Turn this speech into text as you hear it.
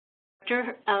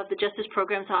Director of the Justice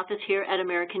Programs Office here at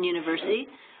American University.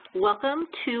 Welcome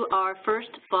to our first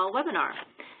fall webinar.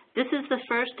 This is the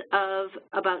first of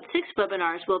about 6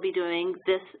 webinars we'll be doing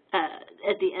this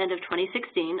at the end of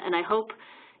 2016, and I hope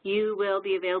you will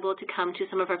be available to come to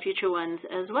some of our future ones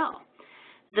as well.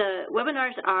 The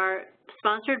webinars are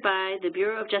sponsored by the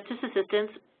Bureau of Justice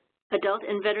Assistance Adult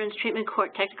and Veterans Treatment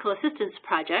Court Technical Assistance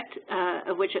Project,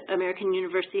 of which American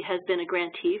University has been a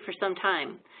grantee for some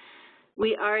time.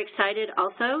 We are excited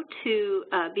also to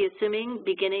be assuming,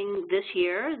 beginning this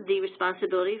year, the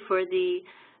responsibility for the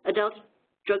Adult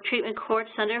Drug Treatment Court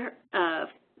Center,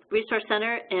 Resource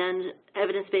Center, and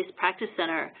Evidence-Based Practice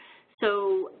Center.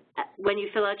 So when you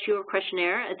fill out your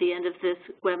questionnaire at the end of this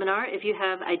webinar, if you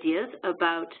have ideas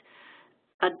about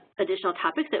additional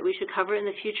topics that we should cover in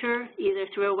the future, either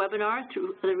through a webinar,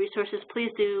 through other resources, please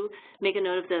do make a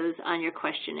note of those on your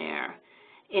questionnaire.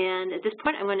 And at this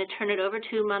point, I'm going to turn it over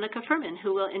to Monica Furman,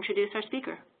 who will introduce our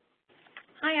speaker.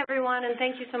 Hi, everyone, and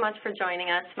thank you so much for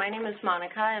joining us. My name is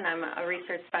Monica, and I'm a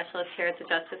research specialist here at the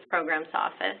Justice Programs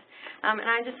Office. And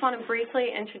I just want to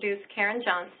briefly introduce Karen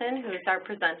Johnson, who is our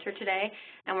presenter today,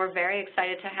 and we're very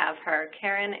excited to have her.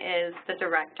 Karen is the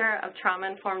Director of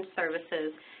Trauma-Informed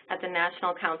Services at the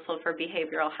National Council for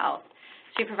Behavioral Health.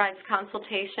 She provides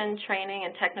consultation, training,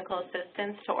 and technical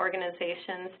assistance to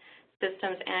organizations,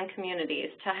 systems, and communities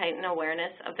to heighten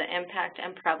awareness of the impact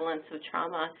and prevalence of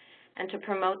trauma and to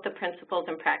promote the principles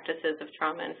and practices of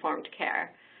trauma-informed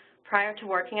care. Prior to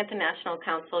working at the National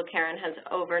Council, Karen has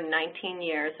over 19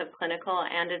 years of clinical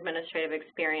and administrative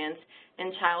experience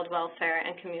in child welfare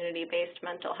and community-based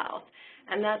mental health.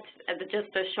 And that's just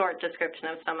a short description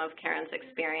of some of Karen's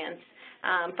experience.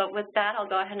 But with that, I'll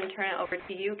go ahead and turn it over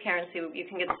to you, Karen, so you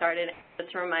can get started.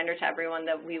 Just a reminder to everyone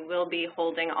that we will be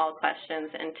holding all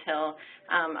questions until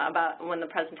about when the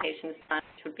presentation is done,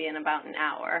 which would be in about an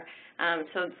hour.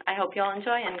 So I hope you all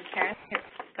enjoy, and Karen,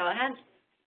 go ahead.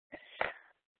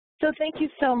 So thank you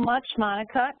so much,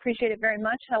 Monica. Appreciate it very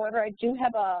much. However, I do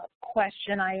have a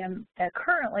question. I am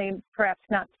currently perhaps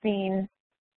not seeing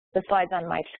the slides on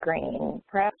my screen.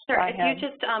 Perhaps sure. If you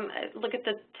just look at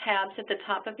the tabs at the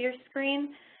top of your screen,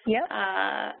 yep.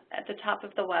 At the top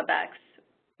of the WebEx,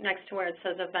 next to where it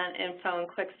says Event Info and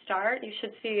Quick Start, you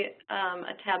should see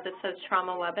a tab that says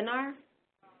Trauma Webinar.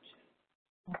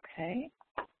 Okay.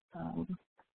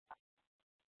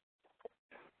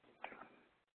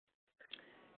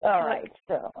 All right,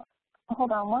 so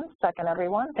hold on one second,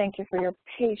 everyone. Thank you for your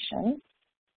patience.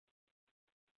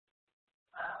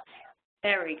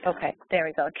 There we go. Okay, there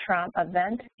we go. Trauma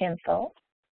Event Info,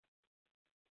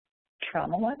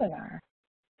 Trauma Webinar.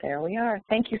 There we are.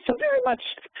 Thank you so very much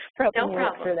for helping me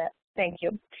work through that. Thank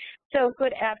you. So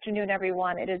good afternoon,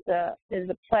 everyone. It is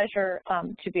a pleasure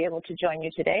to be able to join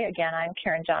you today. Again, I'm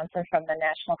Karen Johnson from the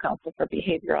National Council for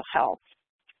Behavioral Health.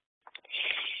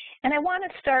 And I want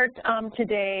to start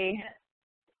today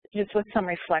just with some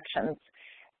reflections.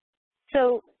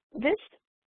 So this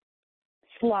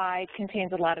slide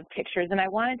contains a lot of pictures, and I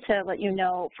wanted to let you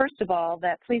know, first of all,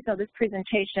 that please know this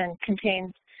presentation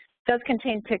does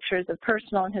contain pictures of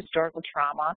personal and historical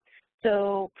trauma.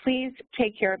 So please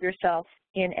take care of yourself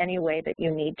in any way that you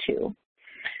need to.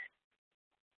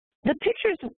 The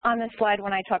pictures on this slide,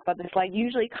 when I talk about this slide,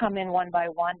 usually come in one by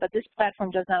one, but this platform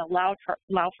does not allow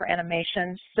for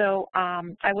animation. So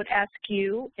I would ask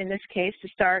you, in this case, to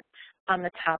start on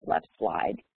the top left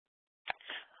slide.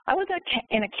 I was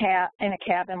in a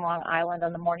cab in Long Island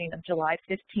on the morning of July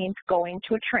 15th going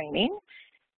to a training.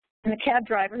 And the cab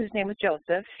driver, whose name was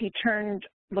Joseph, he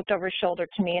looked over his shoulder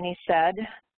to me and he said,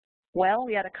 well,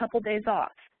 we had a couple days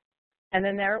off. And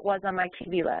then there it was on my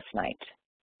TV last night.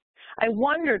 I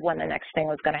wondered when the next thing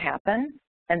was going to happen,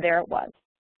 and there it was.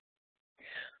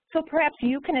 So perhaps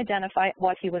you can identify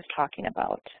what he was talking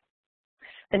about.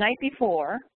 The night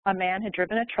before, a man had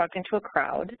driven a truck into a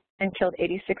crowd and killed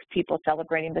 86 people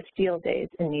celebrating Bastille Days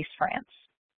in Nice, France.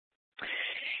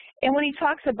 And when he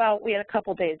talks about we had a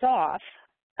couple days off,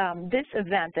 this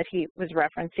event that he was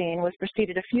referencing was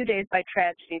preceded a few days by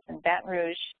tragedies in Baton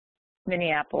Rouge,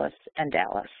 Minneapolis, and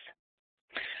Dallas.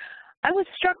 I was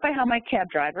struck by how my cab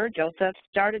driver, Joseph,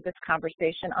 started this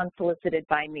conversation unsolicited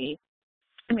by me.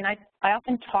 I mean, I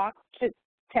often talk to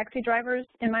taxi drivers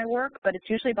in my work, but it's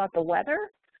usually about the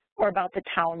weather or about the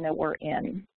town that we're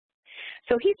in.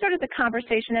 So he started the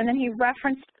conversation, and then he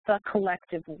referenced the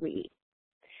collective we.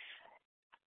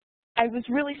 I was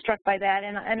really struck by that,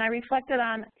 and I reflected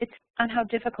on how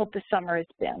difficult this summer has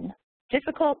been.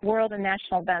 Difficult world and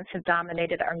national events have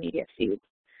dominated our media feeds,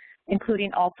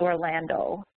 including also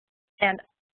Orlando.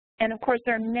 And of course,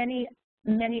 there are many,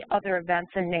 many other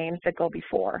events and names that go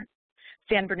before.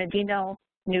 San Bernardino,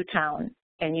 Newtown,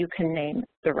 and you can name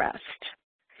the rest.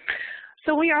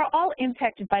 So we are all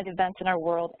impacted by the events in our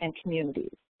world and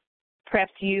communities.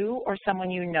 Perhaps you or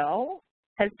someone you know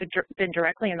has been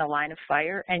directly in the line of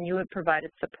fire and you have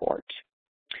provided support.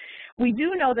 We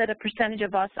do know that a percentage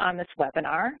of us on this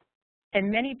webinar and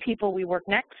many people we work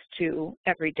next to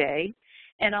every day,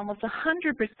 and almost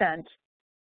 100%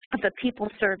 of the people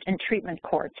served in treatment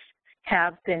courts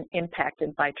have been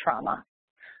impacted by trauma.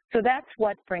 So that's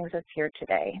what brings us here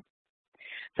today.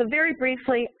 So very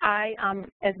briefly,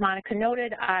 as Monica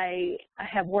noted, I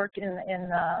have worked in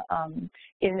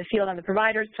the field on the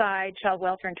provider side, child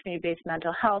welfare and community-based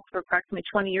mental health for approximately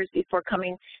 20 years before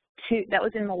coming to, that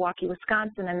was in Milwaukee,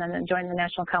 Wisconsin, and then joined the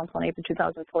National Council in April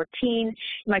 2014. In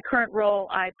my current role,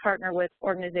 I partner with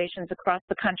organizations across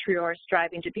the country who are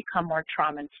striving to become more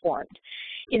trauma-informed.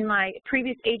 In my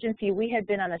previous agency, we had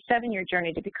been on a 7-year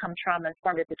journey to become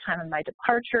trauma-informed at the time of my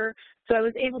departure, so I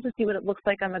was able to see what it looks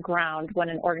like on the ground when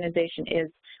an organization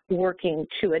is working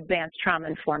to advance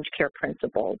trauma-informed care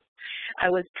principles. I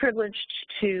was privileged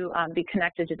to be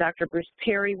connected to Dr. Bruce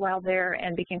Perry while there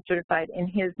and became certified in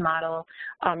his model,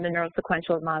 the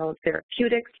neurosequential model of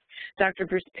therapeutics. Dr.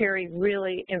 Bruce Perry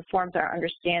really informs our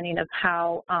understanding of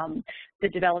how the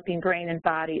developing brain and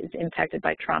body is impacted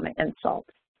by trauma insults.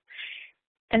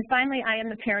 And finally, I am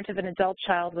the parent of an adult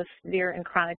child with severe and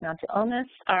chronic mental illness.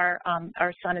 Our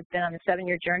son has been on a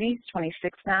 7-year journey. He's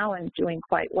 26 now and doing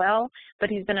quite well, but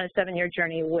he's been on a 7-year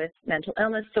journey with mental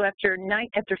illness. So after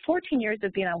 14 years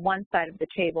of being on one side of the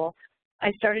table,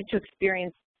 I started to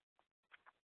experience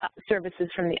services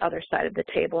from the other side of the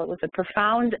table. It was a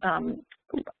profound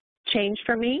change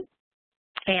for me,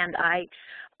 and I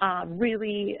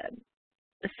really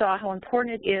saw how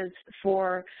important it is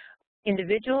for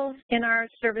individuals in our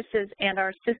services and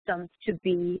our systems to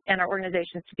be, and our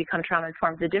organizations to become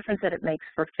trauma-informed, the difference that it makes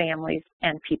for families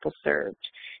and people served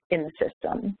in the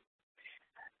system.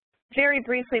 Very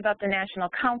briefly about the National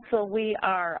Council, we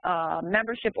are a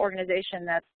membership organization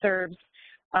that serves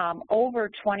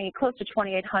close to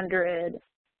 2,800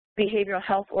 behavioral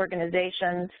health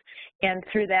organizations, and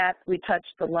through that we touch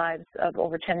the lives of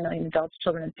over 10 million adults,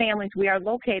 children, and families. We are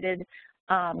located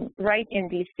right in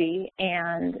DC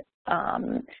and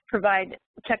provide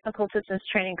technical assistance,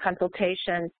 training,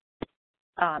 consultation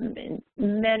in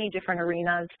many different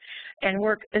arenas, and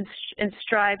work and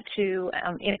strive to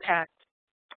impact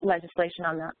legislation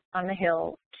on the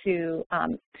Hill to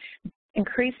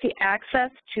increase the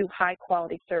access to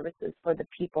high-quality services for the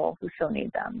people who so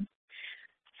need them.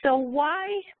 So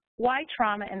why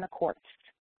trauma in the courts?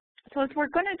 So as we're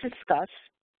going to discuss,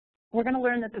 we're going to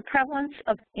learn that the prevalence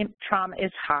of trauma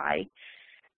is high,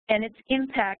 and its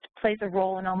impact plays a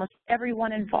role in almost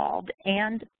everyone involved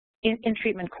and in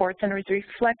treatment courts, and is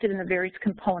reflected in the various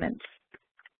components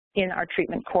in our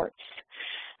treatment courts.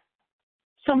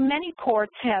 So many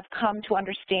courts have come to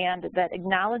understand that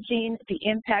acknowledging the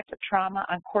impact of trauma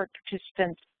on court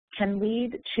participants can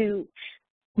lead to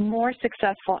more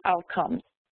successful outcomes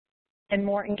and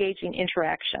more engaging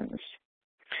interactions.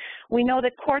 We know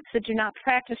that courts that do not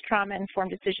practice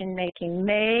trauma-informed decision-making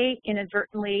may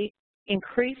inadvertently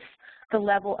increase the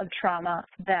level of trauma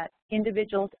that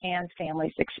individuals and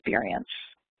families experience.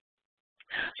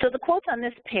 So the quotes on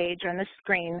this page, or on this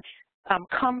screen,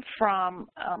 come from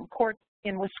courts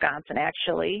in Wisconsin,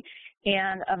 actually,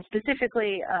 and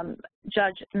specifically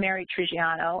Judge Mary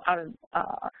Trigiano out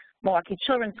of Milwaukee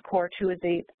Children's Court, who is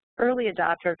an early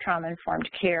adopter of trauma-informed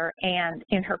care and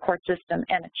in her court system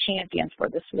and a champion for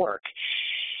this work.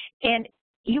 And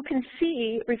you can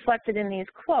see reflected in these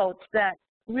quotes that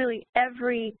really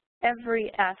every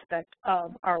aspect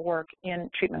of our work in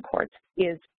treatment courts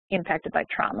is impacted by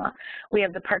trauma. We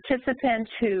have the participant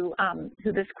who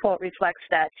this quote reflects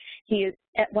that he is,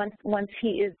 once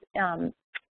he is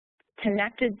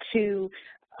connected to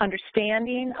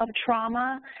understanding of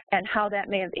trauma and how that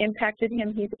may have impacted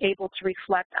him, he's able to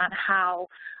reflect on how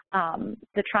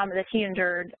the trauma that he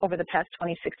endured over the past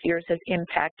 26 years has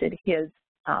impacted his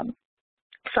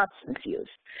substance use.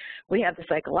 We have the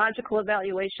psychological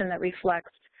evaluation that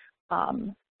reflects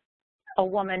a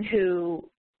woman who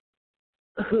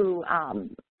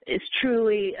is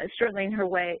truly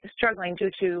struggling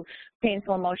due to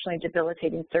painful, emotionally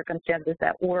debilitating circumstances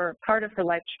that were part of her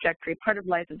life trajectory, part of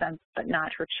life events, but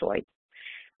not her choice.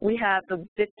 We have the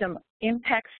victim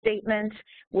impact statement,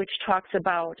 which talks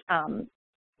about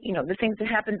the things that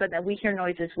happen, but that we hear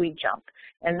noises, we jump.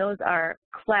 And those are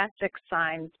classic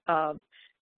signs of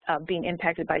being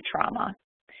impacted by trauma.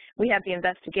 We have the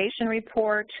investigation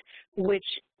report, which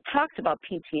talks about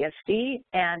PTSD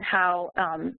and how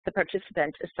the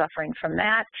participant is suffering from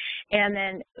that. And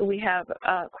then we have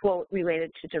a quote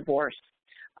related to divorce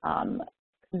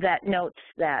that notes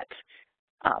that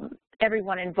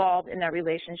everyone involved in that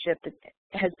relationship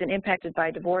has been impacted by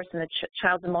divorce, and the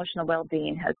child's emotional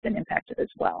well-being has been impacted as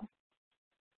well.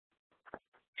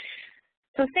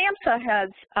 So SAMHSA has,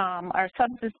 our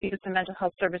Substance Abuse and Mental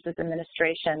Health Services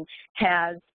Administration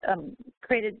has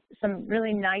created some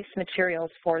really nice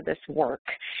materials for this work,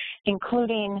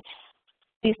 including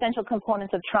the essential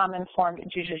components of trauma-informed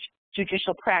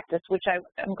judicial practice, which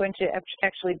I'm going to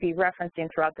actually be referencing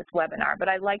throughout this webinar, but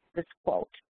I like this quote,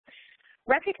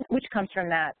 which comes from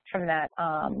that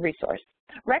resource.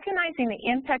 Recognizing the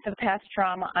impact of past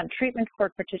trauma on treatment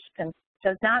court participants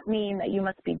does not mean that you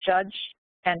must be judge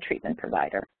and treatment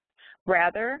provider.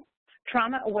 Rather,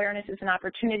 trauma awareness is an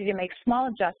opportunity to make small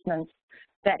adjustments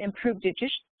that improve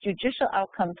judicial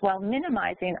outcomes while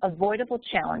minimizing avoidable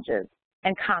challenges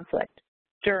and conflict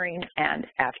during and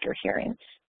after hearings.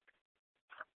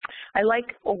 I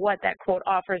like what that quote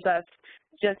offers us,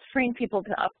 just freeing people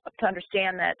to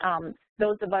understand that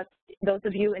those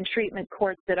of you in treatment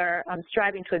courts that are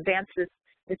striving to advance this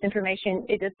information,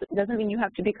 it doesn't mean you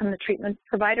have to become the treatment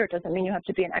provider. It doesn't mean you have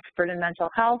to be an expert in mental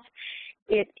health.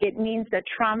 It means that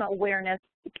trauma awareness,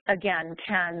 again,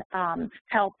 can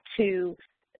help to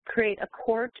create a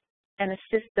court and a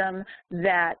system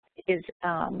that is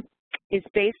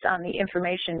based on the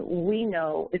information we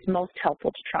know is most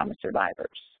helpful to trauma survivors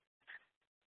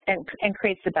and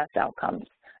creates the best outcomes.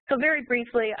 So very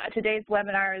briefly, today's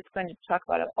webinar is going to talk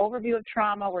about an overview of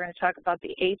trauma. We're going to talk about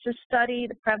the ACEs study,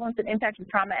 the prevalence and impact of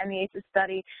trauma and the ACEs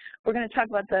study. We're going to talk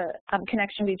about the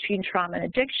connection between trauma and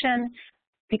addiction,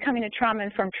 becoming a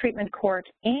trauma-informed treatment court,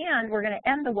 and we're going to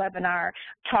end the webinar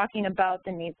talking about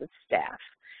the needs of staff.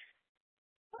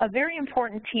 A very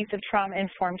important piece of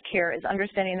trauma-informed care is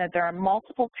understanding that there are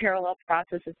multiple parallel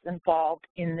processes involved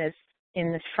in this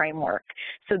framework.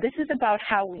 So this is about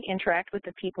how we interact with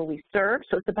the people we serve.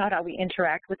 So it's about how we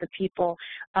interact with the people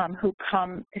who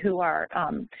are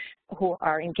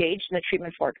engaged in the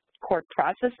treatment court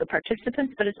process, the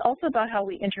participants, but it's also about how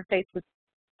we interface with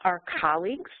our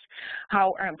colleagues,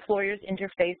 how our employers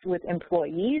interface with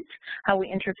employees, how we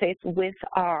interface with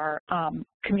our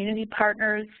community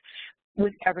partners,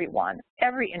 with everyone.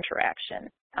 Every interaction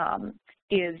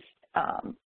is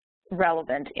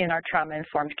relevant in our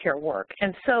trauma-informed care work.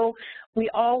 And so we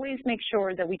always make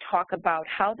sure that we talk about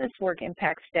how this work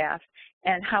impacts staff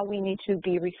and how we need to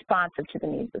be responsive to the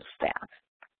needs of staff.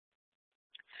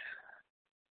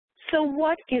 So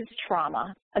what is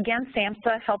trauma? Again,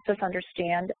 SAMHSA helps us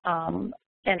understand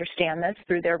this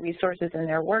through their resources and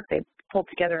their work. They pulled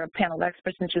together a panel of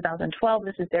experts in 2012.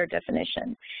 This is their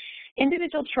definition.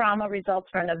 Individual trauma results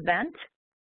from an event,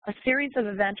 a series of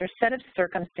events or set of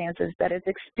circumstances that is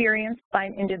experienced by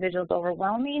an individual's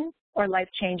overwhelming or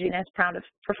life-changing and has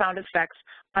profound effects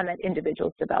on that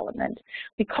individual's development.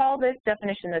 We call this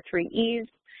definition the 3 E's.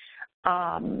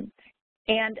 And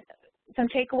some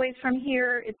takeaways from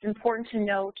here, it's important to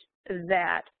note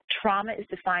that trauma is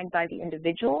defined by the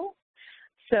individual.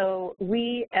 So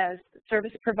we as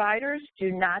service providers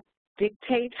do not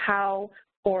dictate how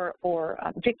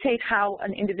dictate how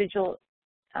an individual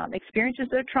experiences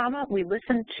their trauma. We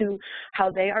listen to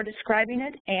how they are describing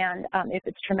it, and if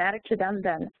it's traumatic to them,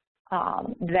 then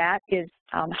that is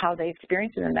how they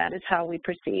experience it, and that is how we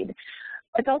proceed.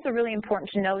 It's also really important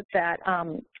to note that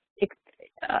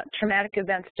traumatic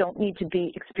events don't need to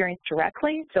be experienced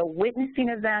directly. So witnessing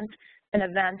an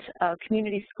event,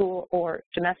 community school, or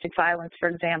domestic violence, for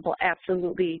example,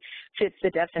 absolutely fits the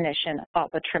definition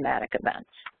of a traumatic event.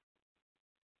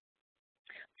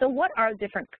 So what are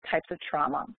different types of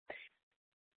trauma?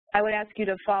 I would ask you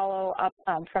to follow up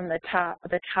from the top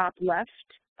left,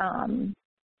 and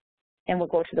we'll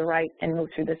go to the right and move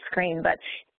through the screen. But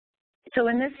so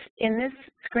in this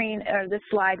screen or this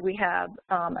slide, we have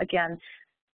again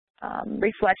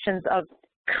reflections of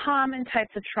common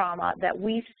types of trauma that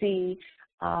we see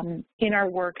in our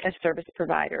work as service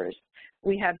providers.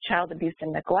 We have child abuse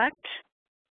and neglect,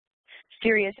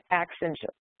 serious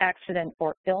accident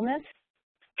or illness,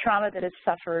 trauma that is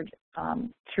suffered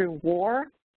through war.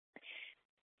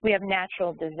 We have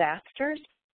natural disasters,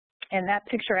 and that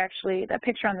picture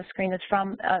on the screen is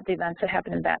from the events that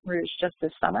happened in Baton Rouge just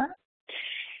this summer.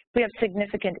 We have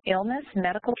significant illness,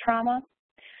 medical trauma,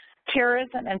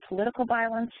 terrorism and political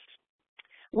violence,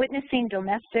 witnessing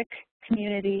domestic,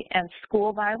 community, and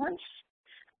school violence,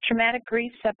 traumatic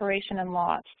grief, separation and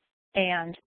loss,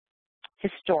 and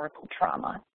historical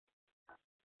trauma.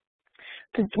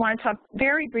 So I want to talk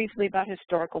very briefly about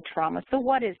historical trauma. So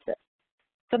what is this?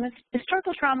 So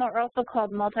historical trauma, or also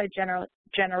called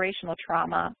multi-generational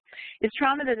trauma, is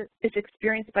trauma that is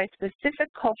experienced by a specific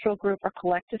cultural group or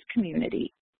collective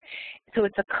community So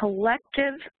it's a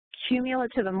collective,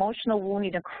 cumulative emotional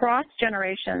wounding across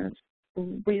generations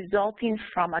resulting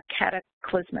from a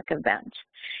cataclysmic event.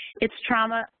 It's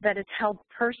trauma that is held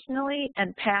personally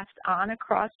and passed on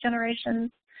across generations.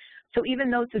 So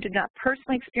even those who did not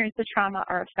personally experience the trauma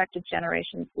are affected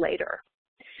generations later.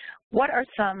 What are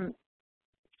some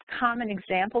common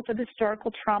examples of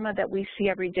historical trauma that we see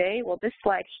every day? Well, this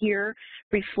slide here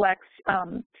reflects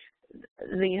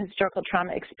the historical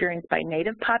trauma experienced by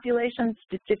Native populations,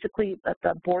 specifically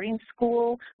the boarding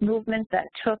school movement that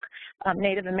took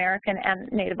Native American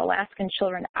and Native Alaskan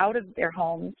children out of their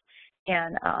homes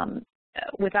and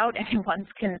without anyone's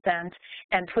consent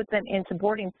and put them into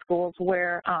boarding schools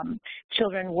where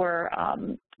children were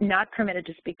not permitted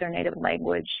to speak their native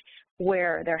language,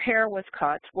 where their hair was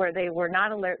cut, where they were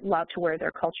not allowed to wear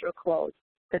their cultural clothes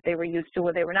that they were used to,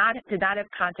 where they did not have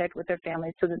contact with their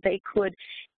families, so that they could,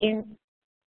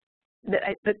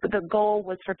 the goal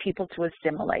was for people to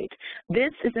assimilate.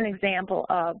 This is an example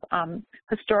of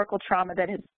historical trauma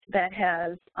that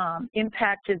has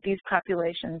impacted these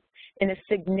populations in a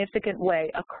significant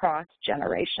way across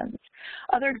generations.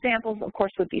 Other examples, of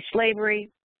course, would be slavery,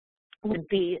 would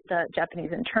be the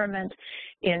Japanese internment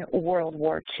in World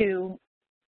War II,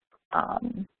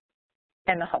 and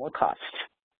the Holocaust.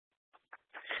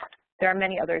 There are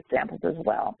many other examples as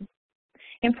well.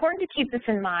 Important to keep this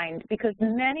in mind because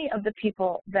many of the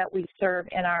people that we serve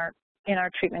in our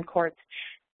treatment courts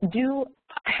do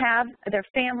have, their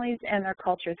families and their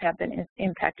cultures have been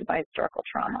impacted by historical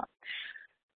trauma.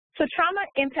 So trauma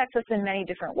impacts us in many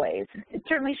different ways. It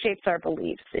certainly shapes our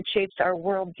beliefs. It shapes our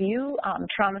worldview.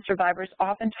 Trauma survivors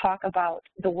often talk about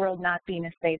the world not being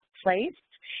a safe place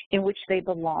in which they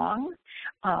belong,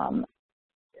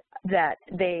 that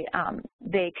they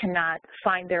cannot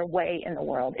find their way in the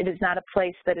world. It is not a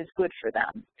place that is good for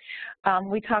them.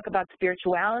 We talk about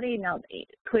spirituality. Now,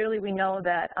 clearly we know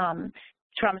that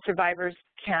trauma survivors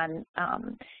can,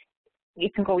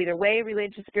 it can go either way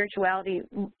related to spirituality.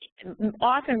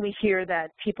 Often we hear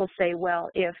that people say, well,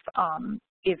 if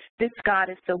this God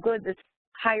is so good, this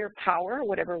higher power,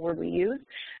 whatever word we use,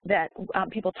 that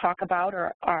people talk about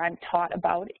or I'm taught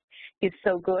about is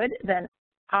so good, then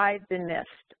I've been missed.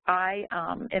 I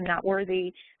am not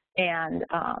worthy, and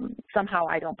somehow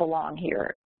I don't belong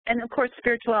here. And of course,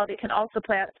 spirituality can also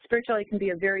spirituality can be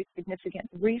a very significant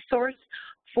resource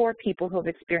for people who have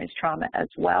experienced trauma as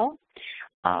well.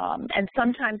 And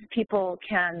sometimes people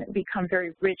can become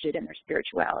very rigid in their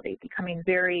spirituality, becoming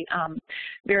very,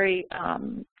 very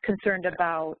concerned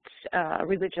about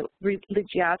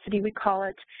religiosity, we call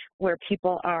it, where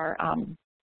people are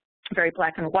very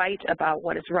black and white about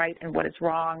what is right and what is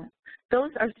wrong.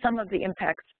 Those are some of the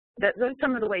impacts, those are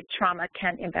some of the ways trauma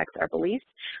can impact our beliefs.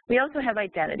 We also have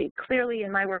identity. Clearly,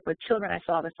 in my work with children, I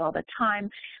saw this all the time,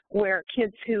 where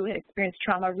kids who had experienced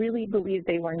trauma really believed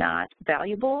they were not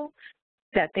valuable,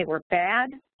 that they were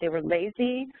bad, they were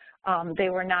lazy, they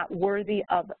were not worthy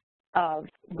of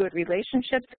good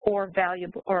relationships or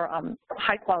valuable or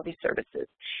high-quality services.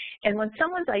 And when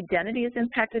someone's identity is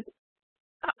impacted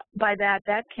by that,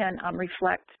 that can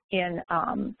reflect in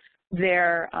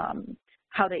their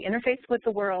how they interface with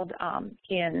the world,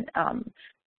 in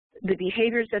the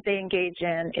behaviors that they engage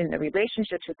in the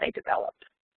relationships that they develop.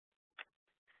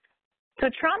 So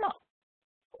trauma,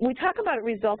 we talk about it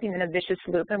resulting in a vicious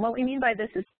loop, and what we mean by this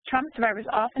is trauma survivors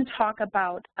often talk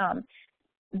about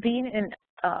being in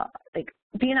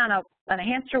being on a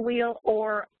hamster wheel,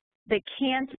 or they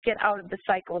can't get out of the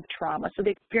cycle of trauma, so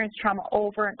they experience trauma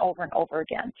over and over and over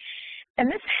again. And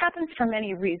this happens for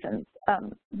many reasons.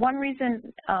 One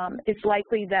reason is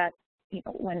likely that, you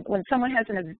know, when someone has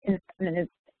a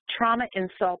trauma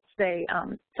insult, say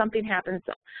something happens,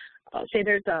 say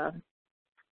there's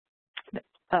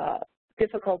a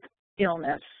difficult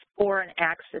illness or an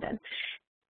accident,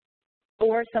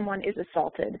 or someone is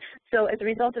assaulted. So as a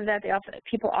result of that,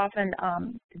 people often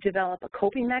develop a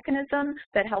coping mechanism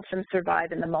that helps them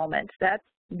survive in the moment. That's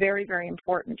very, very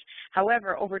important.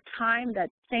 However, over time, that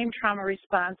same trauma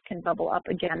response can bubble up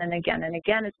again and again and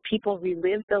again as people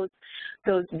relive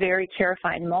those very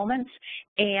terrifying moments,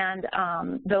 and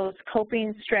those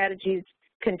coping strategies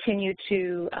continue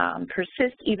to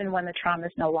persist even when the trauma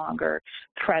is no longer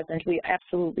present. We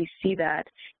absolutely see that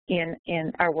in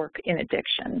our work in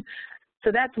addiction.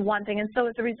 So that's one thing. And so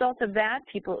as a result of that,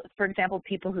 people, for example,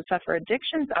 people who suffer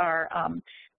addictions are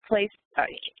placed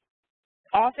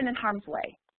often in harm's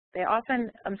way. They often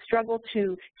struggle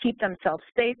to keep themselves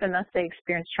safe, and thus they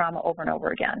experience trauma over and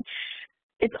over again.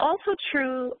 It's also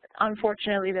true,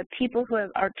 unfortunately, that people who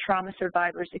are trauma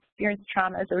survivors experience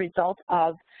trauma as a result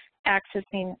of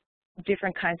accessing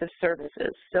different kinds of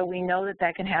services. So we know that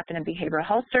that can happen in behavioral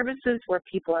health services where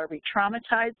people are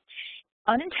re-traumatized,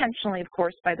 unintentionally, of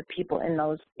course, by the people in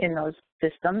those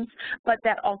systems, but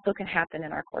that also can happen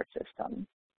in our court system.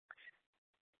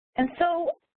 And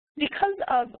so because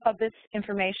of this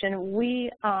information, we,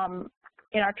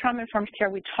 in our trauma-informed care,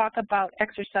 we talk about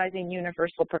exercising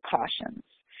universal precautions.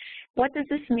 What does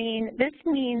this mean? This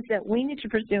means that we need to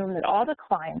presume that all the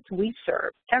clients we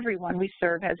serve, everyone we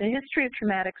serve, has a history of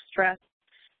traumatic stress,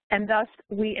 and thus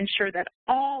we ensure that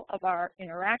all of our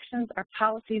interactions, our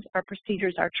policies, our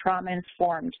procedures are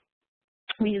trauma-informed.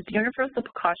 We use universal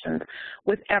precautions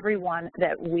with everyone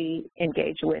that we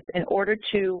engage with in order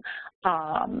to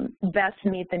best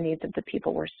meet the needs of the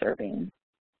people we're serving.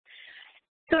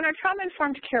 So in our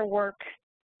trauma-informed care work,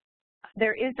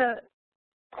 there is a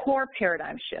core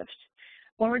paradigm shift.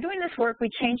 When we're doing this work, we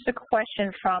change the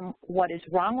question from what is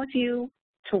wrong with you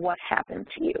to what happened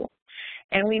to you.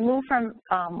 And we move from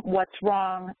what's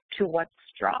wrong to what's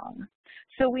strong.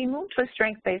 So we move to a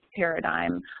strength-based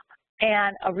paradigm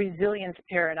and a resilience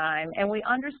paradigm, and we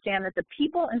understand that the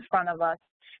people in front of us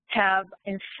have,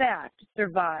 in fact,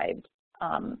 survived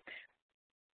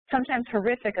sometimes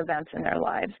horrific events in their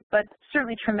lives, but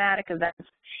certainly traumatic events,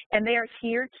 and they are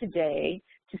here today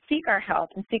to seek our help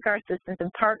and seek our assistance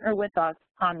and partner with us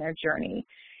on their journey.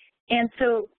 And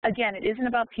so, again, it isn't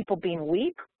about people being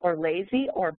weak or lazy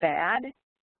or bad.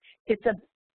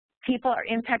 People are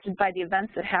impacted by the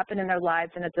events that happen in their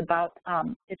lives, and it's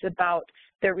about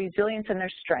their resilience and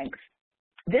their strength.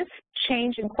 This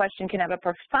change in question can have a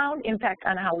profound impact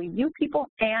on how we view people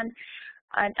and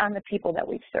on the people that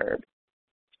we serve.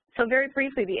 So very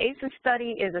briefly, the ACEs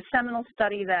study is a seminal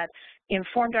study that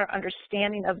informed our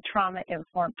understanding of trauma and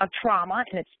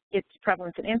its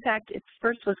prevalence and impact. It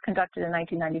first was conducted in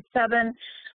 1997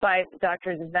 by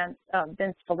Drs.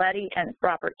 Vince Folletti and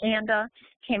Robert Anda,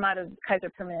 came out of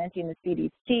Kaiser Permanente and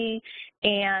the CDC,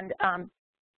 and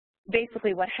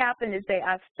basically what happened is they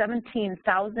asked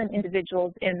 17,000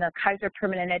 individuals in the Kaiser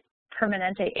Permanente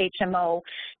HMO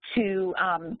to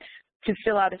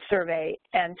fill out a survey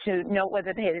and to note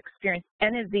whether they had experienced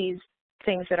any of these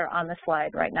things that are on the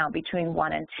slide right now between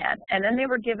 1 and 10. And then they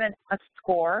were given a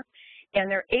score, and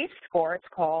their ACE score, it's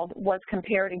called, was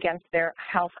compared against their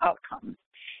health outcomes.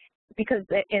 Because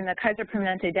in the Kaiser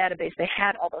Permanente database, they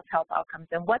had all those health outcomes.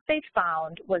 And what they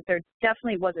found was there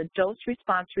definitely was a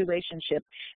dose-response relationship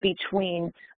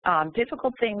between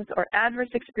difficult things or adverse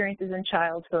experiences in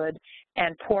childhood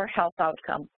and poor health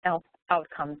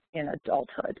outcomes in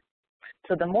adulthood.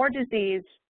 So the more disease,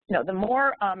 the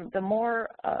more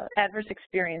adverse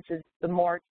experiences,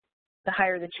 the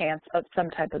higher the chance of some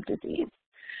type of disease.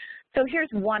 So here's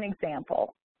one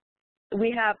example.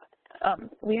 We have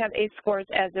ACE scores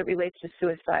as it relates to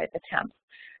suicide attempts.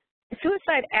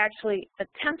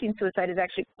 Attempting suicide is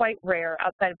actually quite rare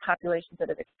outside of populations that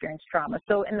have experienced trauma.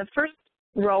 So in the first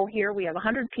row here, we have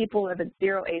 100 people who have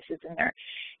 0 ACEs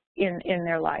in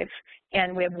their life,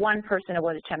 and we have 1 person who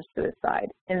would attempt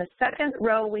suicide. In the second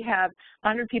row, we have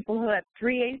 100 people who have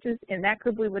 3 ACEs. In that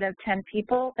group, we would have 10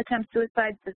 people attempt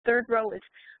suicide. The third row is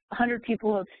 100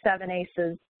 people who have 7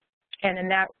 ACEs, and in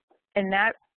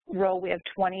that row, we have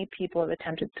 20 people who have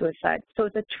attempted suicide. So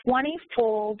it's a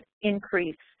 20-fold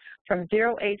increase from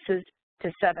 0 ACEs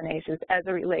to 7 ACEs as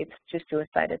it relates to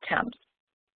suicide attempts.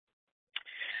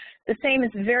 The same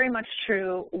is very much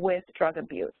true with drug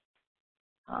abuse,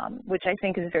 which I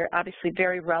think is obviously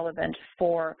very relevant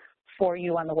for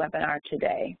you on the webinar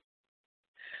today.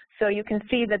 So you can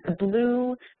see that the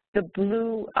blue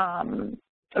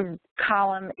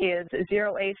column is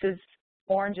 0 ACEs,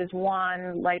 orange is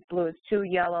 1, light blue is 2,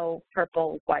 yellow,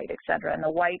 purple, white, et cetera, and the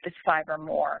white is 5 or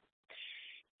more.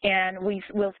 And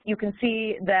you can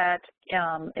see that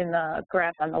in the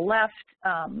graph on the left,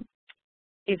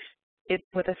 if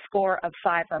with a score of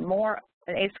 5 or more,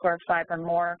 an ACE score of 5 or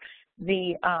more,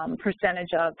 the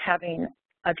percentage of having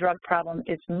a drug problem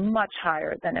is much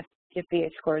higher than if the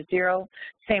ACE score is 0.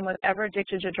 Same with ever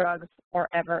addicted to drugs or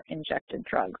ever injected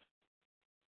drugs.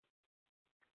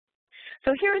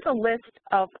 So here's a list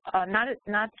of,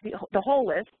 not the whole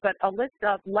list, but a list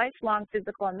of lifelong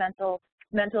physical and mental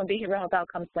and behavioral health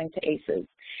outcomes linked to ACEs.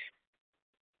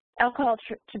 Alcohol,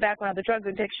 tobacco, and other drug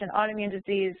addiction, autoimmune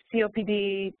disease,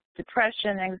 COPD,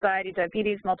 depression, anxiety,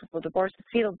 diabetes, multiple divorces,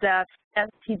 fetal death,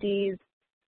 STDs,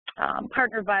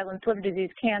 partner violence, liver disease,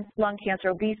 lung cancer,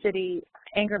 obesity,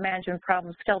 anger management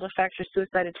problems, skeletal fractures,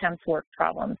 suicide attempts, work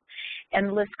problems, and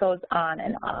the list goes on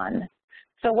and on.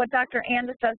 So what Dr.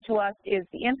 Anda says to us is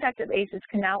the impact of ACEs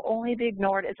can now only be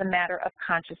ignored as a matter of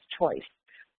conscious choice.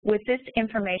 With this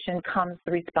information comes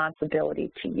the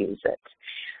responsibility to use it.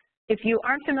 If you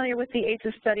aren't familiar with the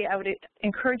ACEs study, I would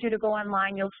encourage you to go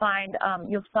online. You'll find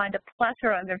a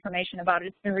plethora of information about it.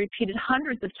 It's been repeated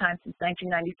hundreds of times since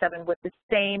 1997 with the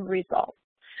same results.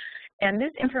 And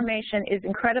this information is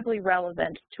incredibly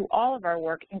relevant to all of our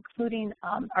work, including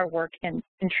our work in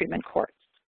treatment courts.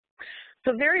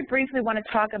 So very briefly, I want to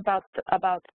talk about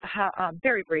how,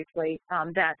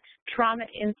 that trauma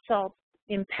insults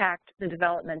impact the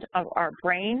development of our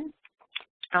brain.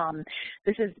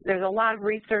 There's a lot of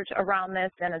research around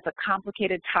this, and it's a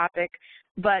complicated topic,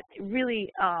 but really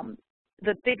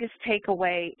the biggest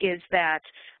takeaway is that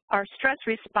our stress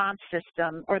response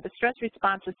system, or the stress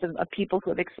response system of people who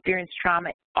have experienced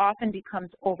trauma, often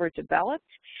becomes overdeveloped.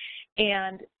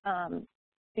 And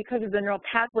because of the neural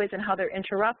pathways and how they're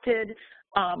interrupted,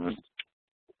 trauma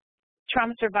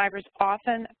survivors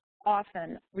often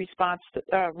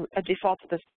default to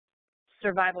the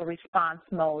survival response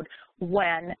mode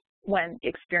when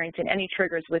experiencing any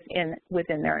triggers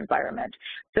within their environment.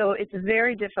 So it's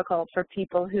very difficult for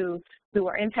people who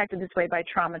are impacted this way by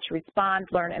trauma to respond,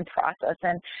 learn, and process.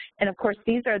 And of course,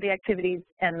 these are the activities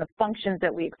and the functions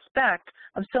that we expect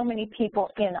of so many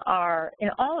people in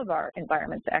all of our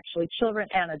environments, actually, children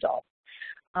and adults.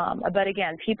 But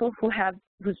again, people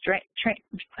whose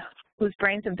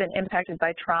brains have been impacted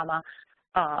by trauma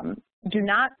do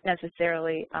not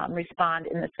necessarily respond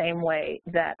in the same way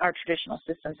that our traditional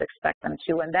systems expect them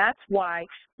to, and that's why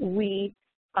we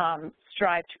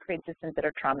strive to create systems that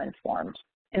are trauma-informed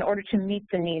in order to meet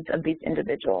the needs of these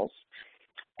individuals.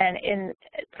 And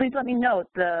please let me note,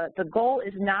 the goal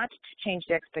is not to change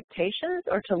the expectations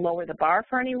or to lower the bar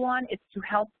for anyone. It's to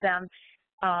help them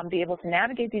be able to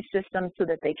navigate these systems so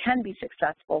that they can be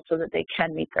successful, so that they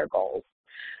can meet their goals.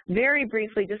 Very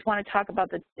briefly, just want to talk about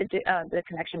the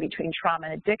connection between trauma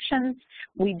and addictions.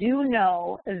 We do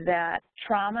know that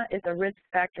trauma is a risk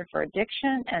factor for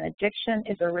addiction, and addiction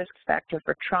is a risk factor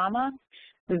for trauma.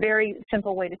 The very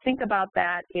simple way to think about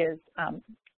that is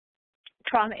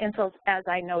trauma insults, as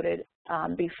I noted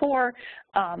before,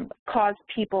 cause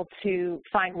people to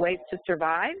find ways to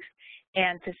survive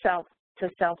and to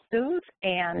self-soothe,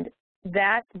 and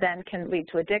that then can lead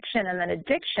to addiction, and then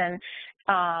addiction,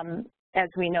 as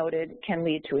we noted, can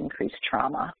lead to increased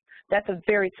trauma. That's a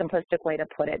very simplistic way to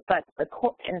put it, but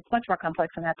and it's much more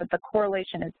complex than that, but the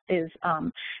correlation is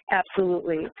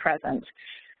absolutely present.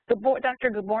 Dr.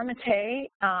 Gabor Mate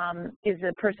is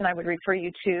the person I would refer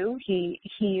you to.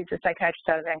 He's a psychiatrist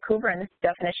out of Vancouver, and this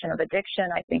definition of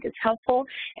addiction, I think, is helpful.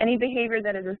 Any behavior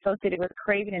that is associated with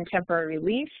craving and temporary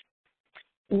relief,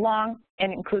 and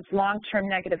includes long-term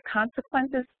negative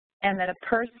consequences, and that a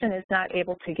person is not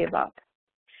able to give up.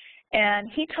 And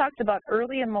he talked about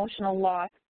early emotional loss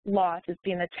as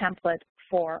being the template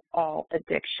for all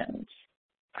addictions.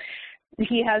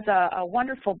 He has a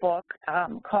wonderful book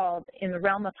called In the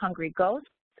Realm of Hungry Ghosts,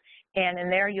 and in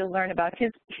there you'll learn about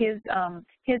his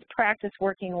practice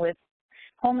working with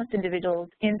homeless individuals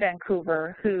in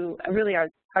Vancouver who really are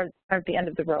at the end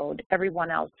of the road. Everyone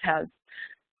else has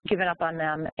given up on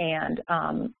them, and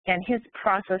his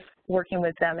process working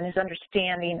with them and his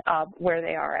understanding of where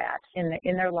they are at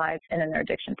in their lives and in their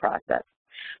addiction process.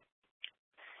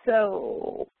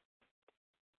 So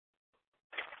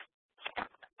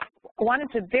I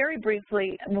wanted to very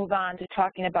briefly move on to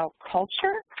talking about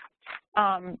culture,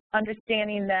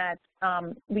 understanding that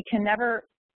we can never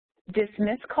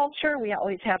dismiss culture. We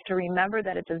always have to remember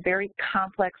that it's a very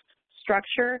complex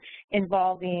structure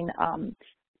involving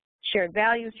shared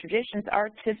values, traditions,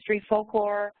 arts, history,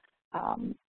 folklore,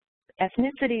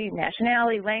 ethnicity,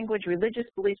 nationality, language, religious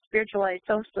beliefs, spirituality,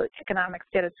 social, economic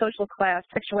status, social class,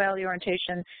 sexuality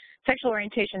orientation, sexual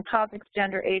orientation, politics,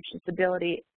 gender, age,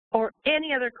 disability, or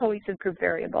any other cohesive group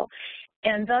variable.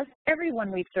 And thus,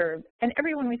 everyone we serve and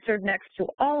everyone we serve next to,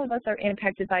 all of us are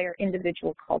impacted by our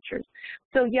individual cultures.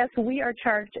 So yes, we are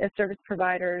charged as service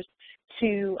providers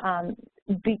to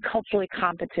be culturally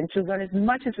competent, to learn as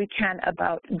much as we can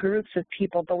about groups of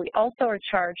people, but we also are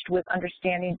charged with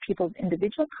understanding people's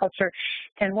individual culture.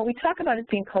 And what we talk about as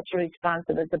being culturally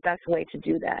responsive is the best way to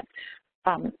do that.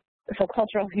 So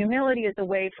cultural humility is a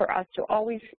way for us to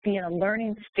always be in a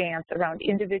learning stance around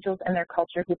individuals and their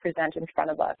culture who present in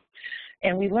front of us.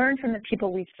 And we learn from the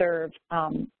people we serve.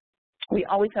 We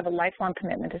always have a lifelong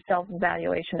commitment to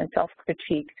self-evaluation and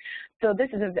self-critique. So this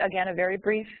is, again, a very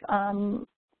brief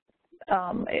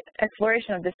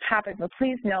exploration of this topic, but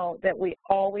please know that we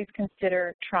always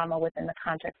consider trauma within the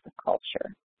context of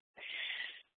culture.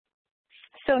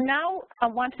 So now I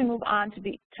want to move on to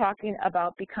be talking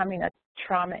about becoming a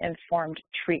trauma-informed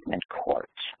treatment court.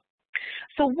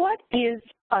 So what is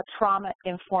a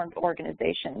trauma-informed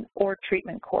organization or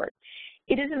treatment court?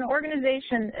 It is an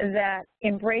organization that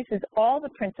embraces all the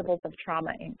principles of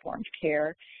trauma-informed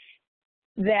care,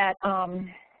 that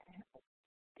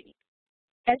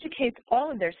educates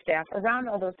all of their staff around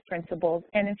all those principles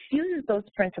and infuses those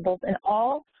principles in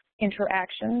all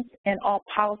interactions and all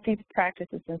policies,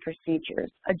 practices, and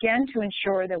procedures, again, to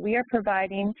ensure that we are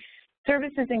providing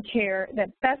services and care that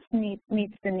best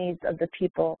meets the needs of the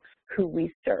people who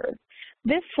we serve.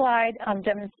 This slide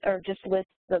just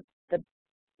lists the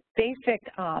basic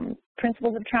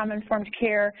principles of trauma-informed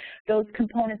care, those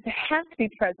components that have to be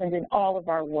present in all of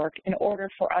our work in order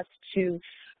for us to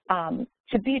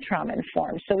be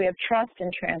trauma-informed. So we have trust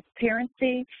and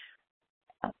transparency.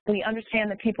 We understand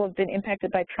that people who have been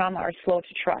impacted by trauma are slow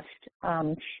to trust,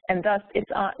 and thus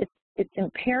it's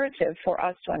imperative for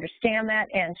us to understand that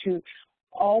and to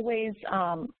always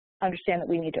understand that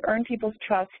we need to earn people's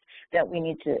trust, that we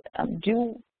need to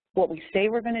do what we say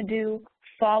we're going to do,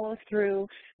 follow through,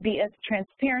 be as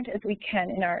transparent as we can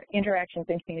in our interactions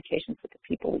and communications with the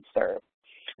people we serve.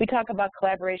 We talk about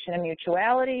collaboration and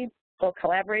mutuality. So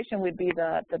collaboration would be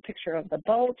the picture of the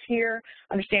boat here.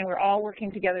 Understand we're all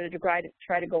working together to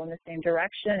try to go in the same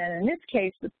direction. And in this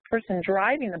case, the person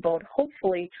driving the boat,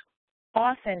 hopefully,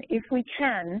 often, if we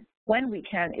can, when we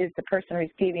can, is the person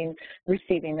receiving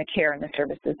the care and the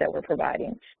services that we're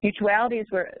providing. Mutuality is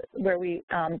where we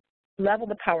level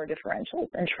the power differentials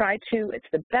and try to, it's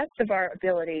the best of our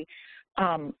ability,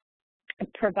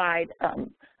 provide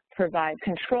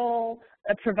control,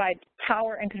 provide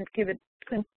power and give it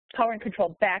power and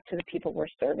control back to the people we're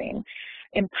serving.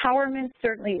 Empowerment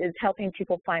certainly is helping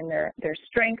people find their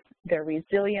strength, their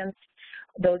resilience,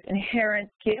 those inherent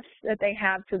gifts that they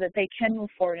have so that they can move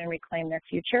forward and reclaim their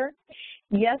future.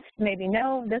 Yes, maybe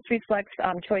no, this reflects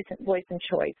voice and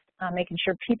choice, making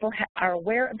sure people are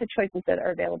aware of the choices that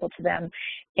are available to them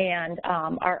and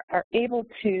are able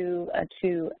to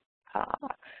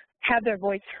have their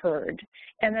voice heard.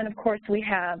 And then, of course, we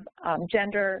have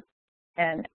gender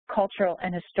and cultural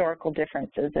and historical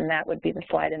differences, and that would be the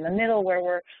slide in the middle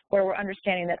where we're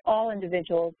understanding that all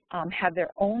individuals have their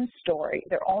own story,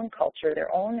 their own culture,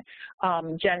 their own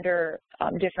gender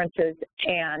differences,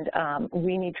 and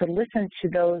we need to listen to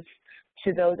those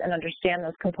and understand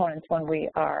those components when we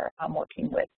are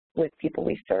working with people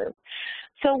we serve.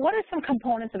 So what are some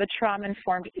components of a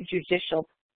trauma-informed judicial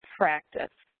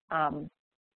practice?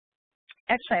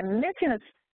 Actually, I'm missing a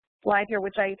slide here,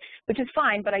 which is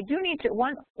fine, but I do need to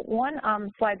one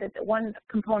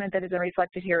component that isn't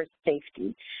reflected here is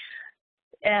safety,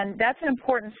 and that's an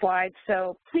important slide.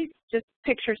 So please just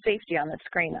picture safety on the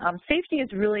screen. Safety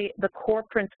is really the core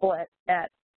principle that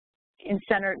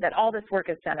all this work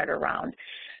is centered around,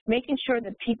 making sure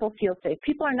that people feel safe.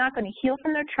 People are not going to heal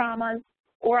from their traumas,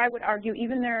 or I would argue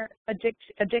even their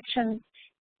addictions,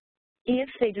 if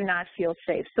they do not feel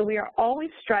safe. So we are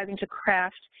always striving to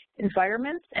craft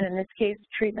environments, and in this case,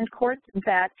 treatment courts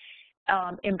that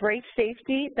embrace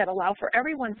safety, that allow for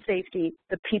everyone's safety,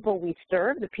 the people we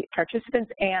serve, the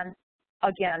participants, and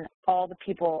again, all the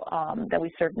people that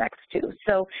we serve next to.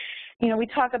 So, you know, we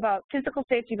talk about physical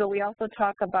safety, but we also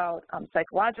talk about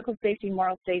psychological safety,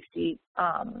 moral safety,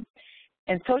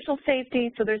 and social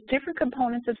safety. So there's different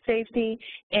components of safety,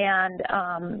 and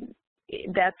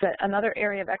that's another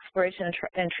area of exploration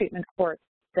and treatment courts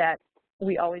that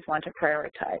we always want to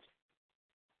prioritize.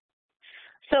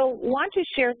 So want to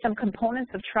share some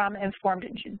components of trauma-informed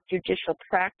judicial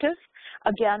practice.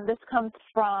 Again, this comes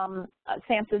from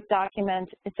SAMHSA's document,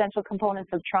 Essential Components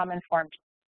of Trauma-Informed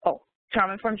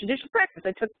Judicial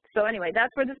Practice. So anyway,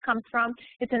 that's where this comes from.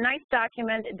 It's a nice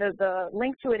document. The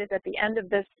link to it is at the end of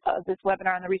this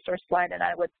webinar on the resource slide, and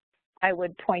I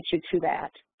would point you to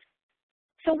that.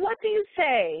 So what do you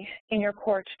say in your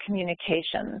court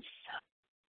communications?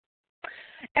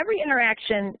 Every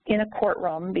interaction in a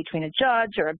courtroom between a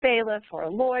judge or a bailiff or a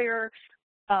lawyer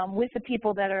with the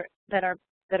people that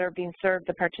are being served,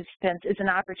 the participants, is an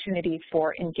opportunity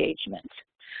for engagement.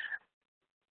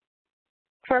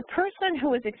 For a person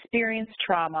who has experienced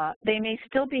trauma, they may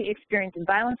still be experiencing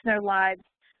violence in their lives,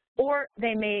 or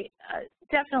they may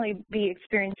definitely be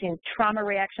experiencing trauma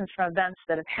reactions from events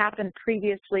that have happened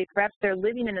previously. Perhaps they're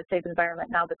living in a safe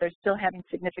environment now, but they're still having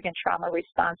significant trauma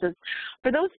responses.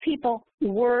 For those people,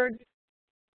 words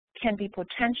can be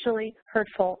potentially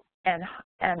hurtful and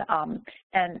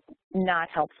not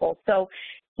helpful. So,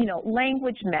 you know,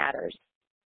 language matters.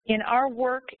 In our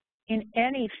work in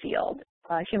any field,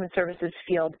 human services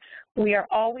field, we are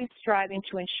always striving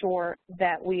to ensure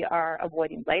that we are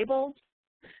avoiding labels,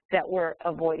 that we're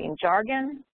avoiding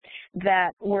jargon,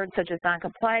 that words such as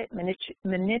non-compliant,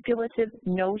 manipulative,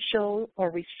 no-show,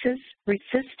 or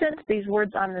resistant, these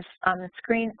words on the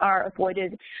screen are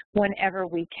avoided whenever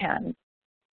we can.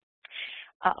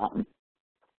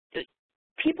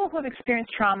 People who have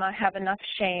experienced trauma have enough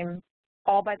shame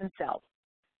all by themselves.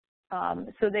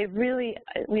 So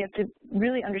we have to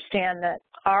really understand that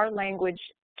our language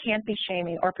can't be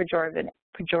shaming or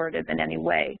pejorative in any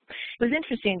way. It was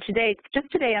interesting today,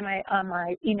 just today on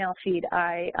my email feed,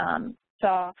 I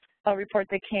saw a report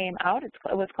that came out.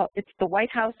 It's the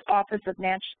White House Office of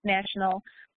National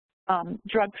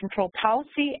Drug Control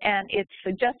Policy, and it's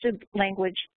suggested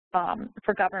language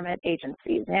for government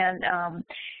agencies. And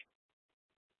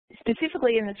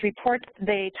specifically in this report,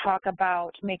 they talk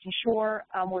about making sure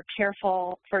we're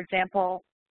careful, for example,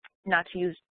 not to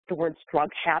use the words drug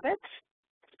habit,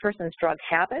 person's drug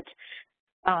habit,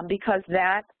 because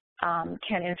that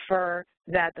can infer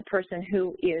that the person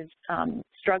who is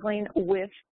struggling with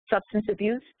substance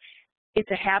abuse, it's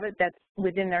a habit that's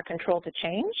within their control to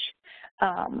change.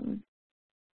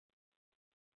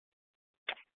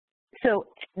 So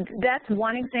that's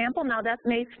one example. Now that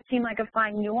may seem like a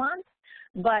fine nuance,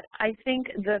 but I think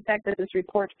the fact that this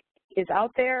report is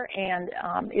out there and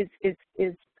is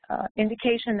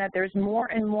indication that there's more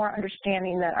and more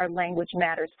understanding that our language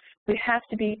matters. We have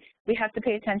to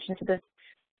pay attention to this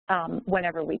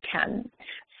whenever we can.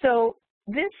 So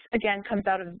this again comes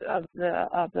out of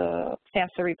the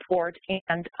SAMHSA report,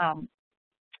 and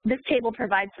this table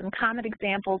provides some common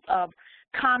examples of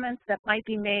comments that might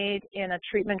be made in a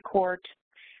treatment court,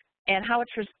 and how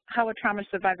a trauma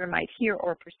survivor might hear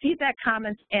or perceive that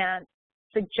comment, and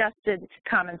suggested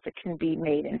comments that can be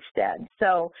made instead.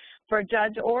 So for a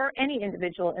judge or any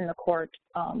individual in the court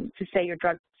to say your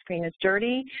drug screen is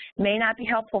dirty may not be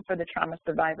helpful for the trauma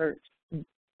survivor.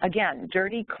 Again,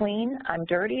 dirty, clean, I'm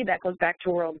dirty, that goes back to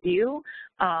worldview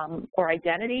or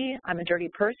identity. I'm a dirty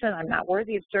person, I'm not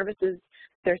worthy of services,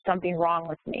 there's something wrong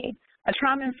with me. A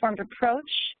trauma-informed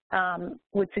approach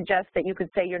would suggest that you could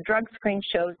say your drug screen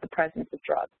shows the presence of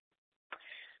drugs.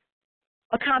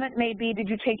 A comment may be, did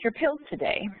you take your pills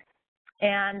today?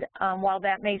 And while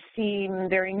that may seem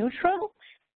very neutral,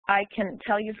 I can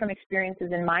tell you from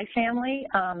experiences in my family,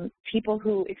 people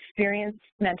who experience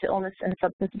mental illness and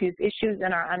substance abuse issues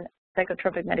and are on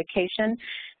psychotropic medication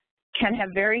can have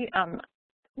very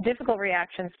difficult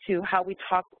reactions to how we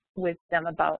talk with them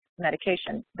about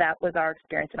medication. That was our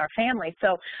experience in our family.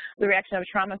 So the reaction of a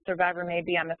trauma survivor may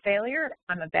be, I'm a failure,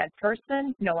 I'm a bad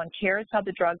person, no one cares how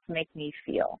the drugs make me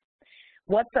feel.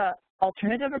 What's the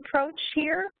alternative approach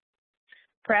here?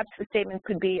 Perhaps the statement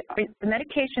could be, are the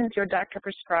medications your doctor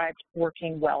prescribed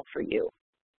working well for you?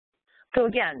 So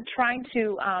again, trying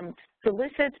to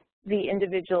solicit the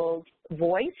individual's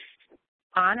voice,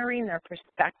 honoring their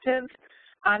perspective,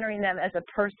 honoring them as a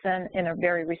person in a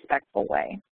very respectful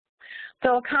way.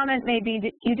 So a comment may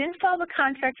be, you didn't follow the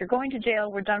contract, you're going to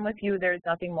jail, we're done with you, there's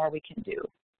nothing more we can do.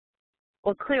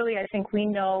 Well, clearly I think we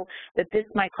know that this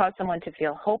might cause someone to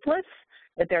feel hopeless,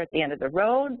 that they're at the end of the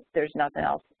road, there's nothing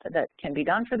else that can be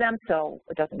done for them, so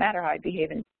it doesn't matter how I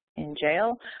behave in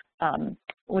jail,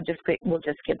 we'll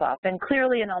just give up. And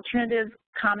clearly an alternative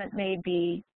comment may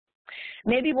be,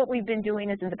 maybe what we've been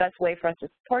doing isn't the best way for us to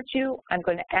support you, I'm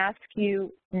going to ask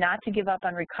you not to give up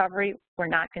on recovery, we're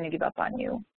not going to give up on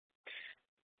you.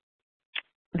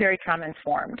 Very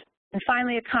trauma-informed. And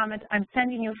finally, a comment, I'm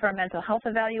sending you for a mental health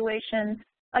evaluation.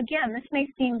 Again, this may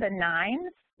seem benign,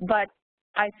 but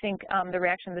I think the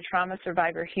reaction of the trauma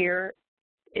survivor here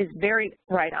is very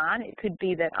right on. It could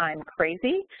be that I'm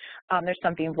crazy, there's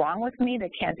something wrong with me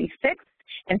that can't be fixed,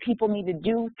 and people need to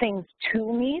do things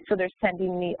to me, so they're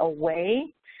sending me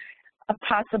away. A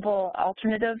possible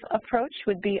alternative approach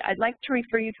would be, I'd like to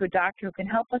refer you to a doctor who can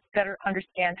help us better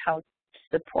understand how to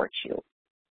support you.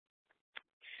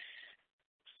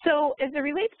 So as it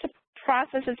relates to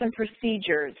processes and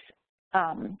procedures,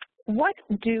 what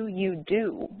do you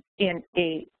do in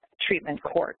a treatment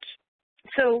court?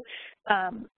 So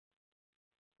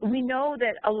we know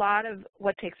that a lot of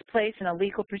what takes place in a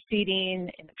legal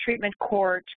proceeding, in a treatment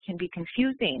court, can be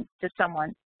confusing to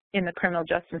someone in the criminal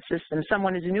justice system,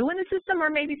 someone who's new in the system,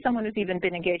 or maybe someone who's even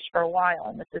been engaged for a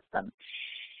while in the system.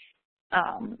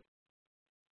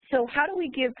 So how do we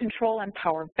give control and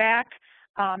power back?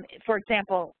 For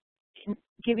example,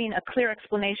 giving a clear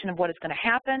explanation of what is going to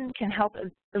happen can help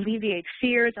alleviate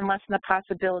fears and lessen the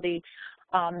possibility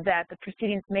that the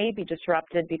proceedings may be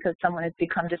disrupted because someone has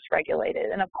become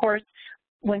dysregulated. And of course,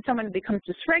 when someone becomes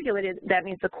dysregulated, that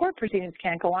means the court proceedings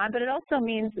can't go on, but it also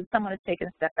means that someone has taken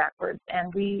a step backwards,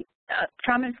 and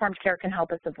trauma-informed care can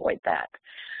help us avoid that.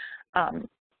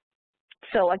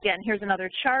 So again, here's another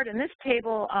chart, and this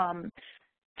table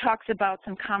talks about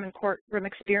some common courtroom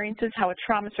experiences, how a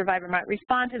trauma survivor might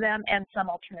respond to them, and some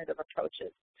alternative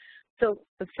approaches. So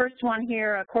the first one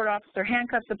here, a court officer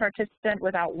handcuffs a participant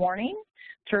without warning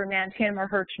to remand him or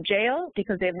her to jail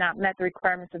because they have not met the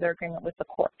requirements of their agreement with the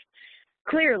court.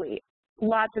 Clearly,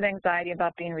 lots of anxiety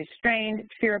about being restrained,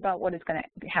 fear about what is going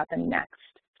to happen next.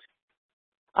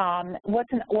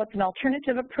 What's an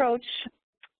alternative approach?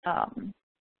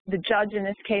 The judge in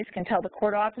this case can tell the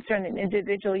court officer and the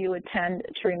individual you attend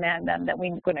to remand them that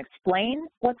we're going to explain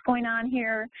what's going on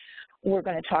here. We're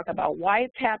going to talk about why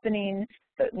it's happening.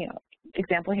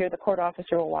 Example here, the court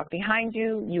officer will walk behind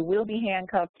you, you will be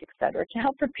handcuffed, et cetera, to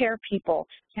help prepare people,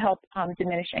 to help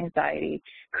diminish anxiety,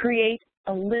 create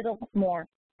a little more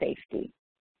safety.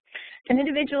 And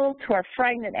individuals who are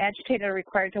frightened and agitated are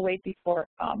required to wait before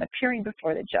appearing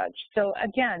before the judge. So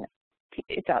again,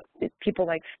 people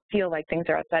feel like things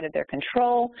are outside of their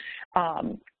control.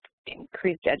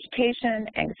 Increased agitation,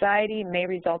 anxiety may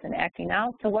result in acting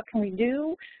out. So what can we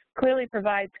do? Clearly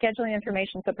provide scheduling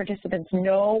information so participants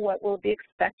know what will be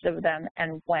expected of them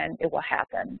and when it will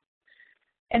happen.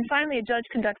 And finally, a judge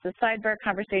conducts a sidebar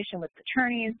conversation with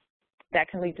attorneys that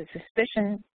can lead to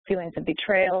suspicion, feelings of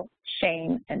betrayal,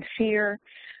 shame, and fear.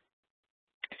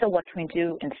 So what can we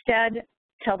do instead?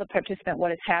 Tell the participant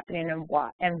what is happening and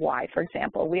why. For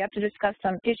example, we have to discuss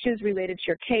some issues related to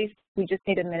your case. We just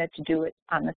need a minute to do it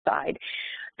on the side.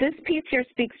 This piece here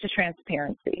speaks to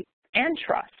transparency and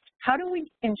trust. How do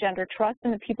we engender trust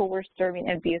in the people we're serving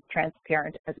and be as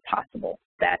transparent as possible?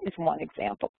 That is one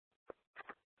example.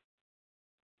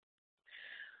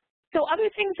 So other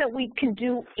things that we can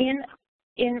do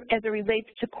as it relates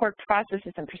to court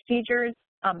processes and procedures,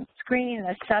 screening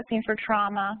and assessing for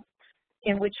trauma,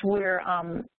 in which we're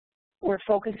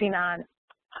focusing on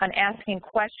asking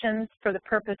questions for the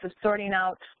purpose of sorting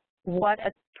out what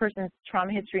a person's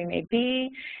trauma history may be,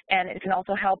 and it can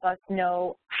also help us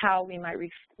know how we might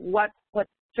what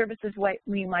services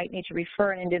we might need to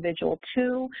refer an individual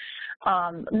to.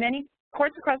 Many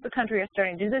courts across the country are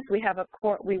starting to do this.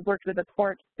 We worked with a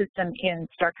court system in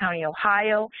Stark County,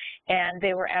 Ohio, and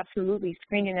they were absolutely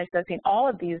screening and assessing all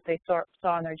of these they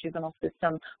saw in their juvenile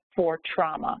system for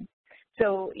trauma.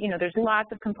 So, there's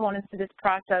lots of components to this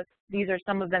process. These are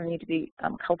some of them need to be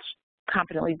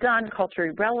competently done,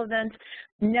 culturally relevant,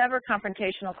 never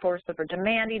confrontational, coercive, or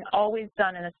demanding, always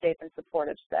done in a safe and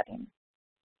supportive setting.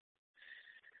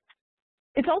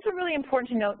 It's also really important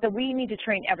to note that we need to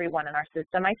train everyone in our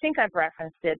system. I think I've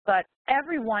referenced it, but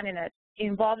everyone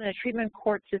involved in a treatment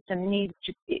court system needs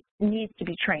to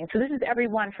be trained. So this is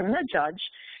everyone from the judge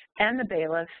and the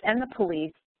bailiff and the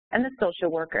police and the social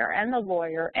worker and the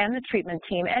lawyer and the treatment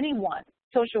team, anyone,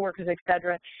 social workers, et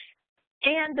cetera,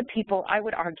 and the people, I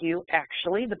would argue,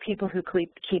 actually, the people who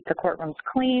keep the courtrooms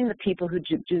clean, the people who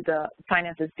do the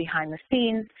finances behind the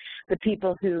scenes, the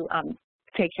people who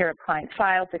take care of client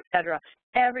files, et cetera.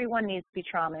 Everyone needs to be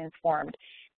trauma informed.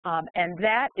 And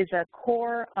that is a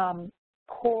core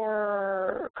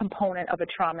component of a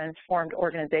trauma-informed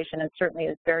organization, and certainly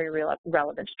is very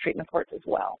relevant to treatment courts as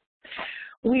well.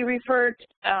 We referred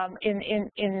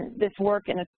in this work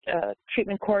in a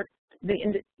treatment court,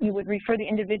 you would refer the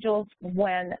individuals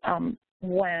when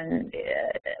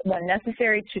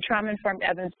necessary to trauma-informed,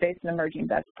 evidence-based, and emerging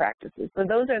best practices. So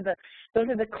those are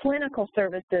the clinical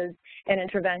services and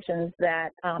interventions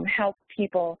that help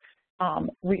people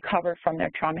recover from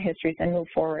their trauma histories and move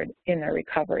forward in their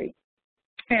recovery,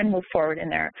 and move forward in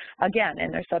their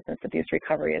substance abuse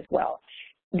recovery as well.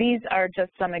 These are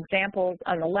just some examples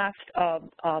on the left of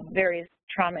various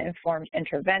trauma-informed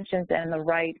interventions, and the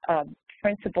right of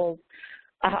principles,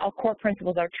 core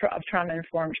principles of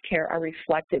trauma-informed care are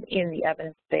reflected in the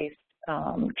evidence-based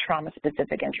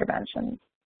trauma-specific interventions.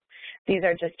 These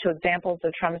are just two examples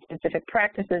of trauma-specific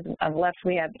practices. On the left,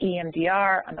 we have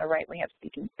EMDR. On the right, we have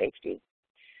seeking safety.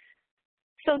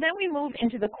 So then we move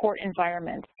into the court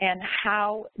environment, and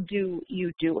how do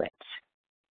you do it?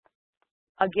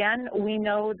 Again, we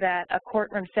know that a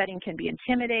courtroom setting can be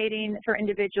intimidating for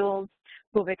individuals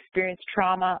who have experienced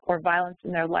trauma or violence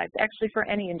in their lives, actually for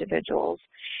any individuals.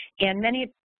 And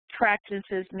many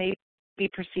practices may be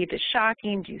perceived as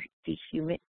shocking,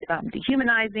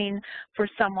 dehumanizing for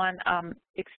someone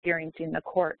experiencing the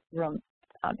courtroom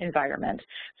environment.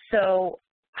 So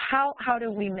how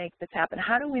do we make this happen?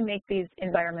 How do we make these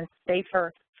environments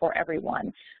safer for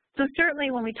everyone? So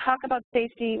certainly when we talk about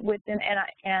safety within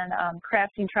and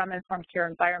crafting trauma-informed care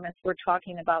environments, we're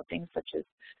talking about things such as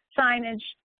signage,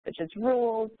 such as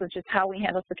rules, such as how we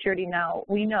handle security. Now,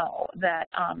 we know that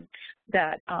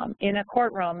in a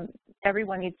courtroom,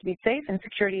 everyone needs to be safe and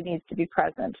security needs to be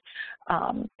present.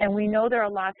 And we know there are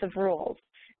lots of rules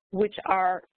which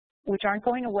aren't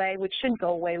going away, which shouldn't go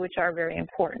away, which are very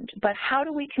important. But how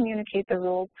do we communicate the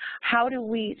rules? How do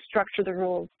we structure the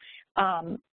rules?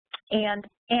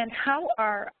 And how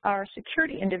are our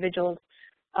security individuals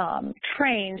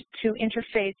trained to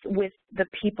interface with the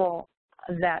people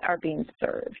that are being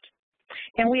served?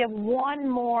 And we have one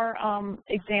more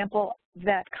example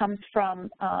that comes from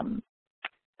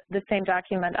the same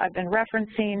document I've been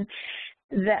referencing,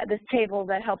 this table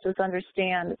that helps us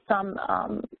understand some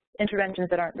interventions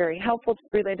that aren't very helpful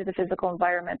related to physical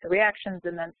environment, the reactions,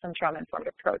 and then some trauma-informed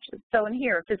approaches. So in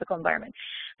here, physical environment,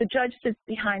 the judge sits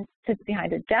behind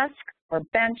a desk or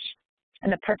bench,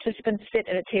 and the participants sit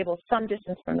at a table some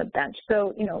distance from the bench.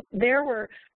 So, you know, there we're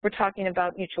talking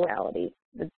about mutuality.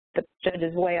 The judge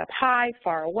is way up high,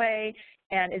 far away,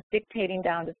 and is dictating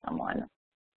down to someone.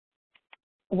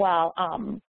 While,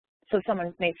 so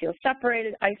someone may feel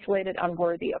separated, isolated,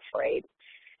 unworthy, afraid.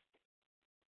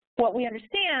 What we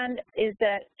understand is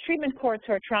that treatment courts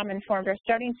who are trauma-informed are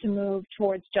starting to move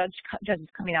towards judges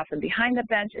coming out from behind the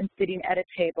bench and sitting at a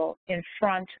table in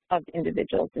front of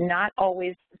individuals, not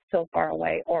always so far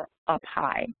away or up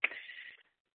high.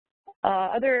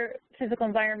 Other physical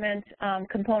environment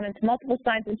components, multiple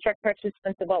signs instruct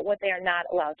participants about what they are not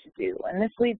allowed to do. And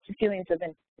this leads to feelings of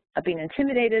being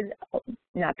intimidated,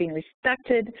 not being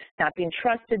respected, not being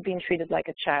trusted, being treated like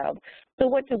a child. So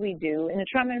what do? In a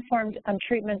trauma-informed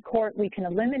treatment court, we can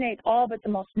eliminate all but the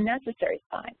most necessary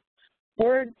signs.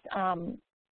 Words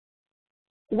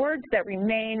that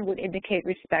remain would indicate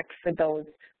respect for those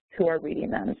who are reading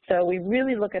them. So we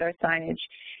really look at our signage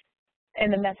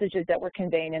and the messages that we're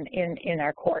conveying in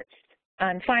our courts.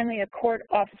 And finally, a court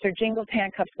officer jingles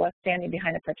handcuffs while standing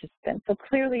behind a participant. So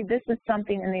clearly this is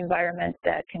something in the environment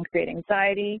that can create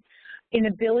anxiety,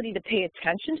 inability to pay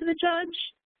attention to the judge,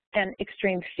 and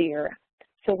extreme fear.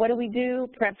 So what do?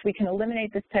 Perhaps we can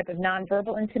eliminate this type of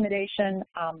nonverbal intimidation,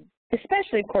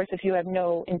 especially, of course, if you have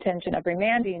no intention of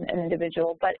remanding an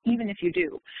individual, but even if you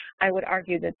do, I would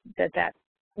argue that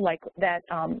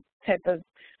type of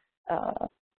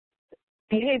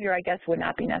behavior, I guess, would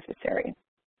not be necessary.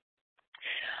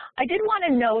 I did want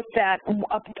to note that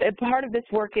a part of this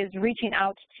work is reaching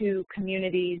out to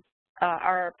communities,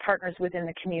 our partners within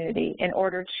the community, in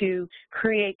order to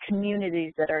create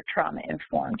communities that are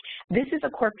trauma-informed. This is a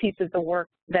core piece of the work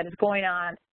that is going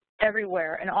on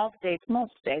everywhere in all states,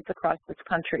 most states across this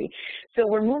country. So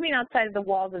we're moving outside of the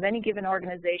walls of any given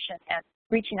organization and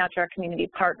reaching out to our community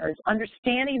partners,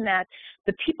 understanding that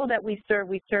the people that we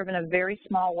serve in a very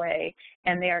small way,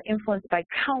 and they are influenced by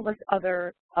countless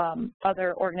other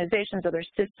organizations, other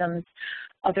systems,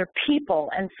 other people.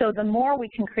 And so the more we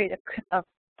can create a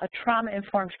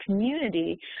trauma-informed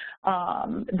community,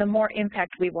 the more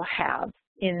impact we will have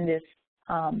in this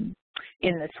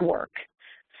work.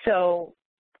 So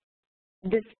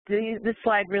this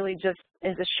slide really just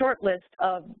is a short list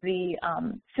of the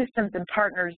systems and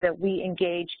partners that we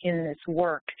engage in this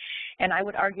work. And I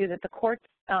would argue that the courts,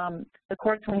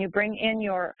 when you bring in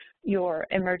your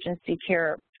emergency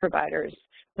care providers,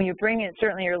 when you bring in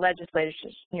certainly your legislators,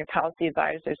 your policy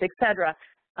advisors, et cetera,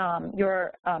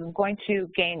 you're going to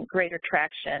gain greater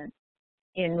traction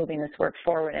in moving this work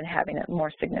forward and having a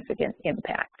more significant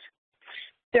impact.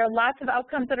 There are lots of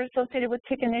outcomes that are associated with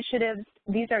TIC initiatives.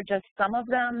 These are just some of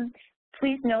them.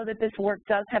 Please know that this work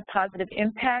does have positive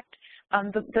impact.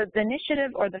 The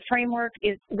initiative or the framework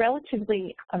is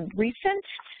relatively recent,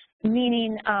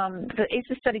 meaning the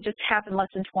ACEs study just happened less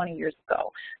than 20 years ago.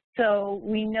 So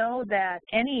we know that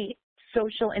any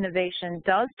social innovation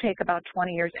does take about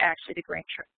 20 years actually to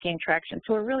gain traction.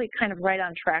 So we're really kind of right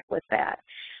on track with that.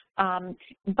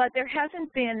 But there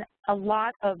hasn't been a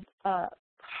lot of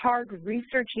hard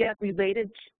research yet related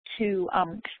to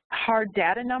hard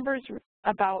data numbers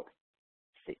about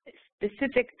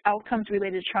specific outcomes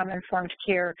related to trauma-informed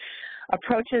care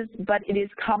approaches, but it is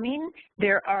coming.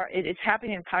 It is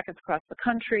happening in pockets across the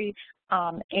country,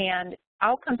 and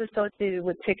outcomes associated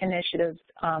with TIC initiatives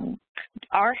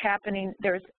are happening.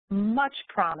 There's much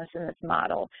promise in this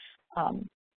model,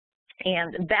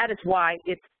 and that is why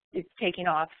it's taking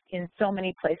off in so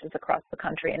many places across the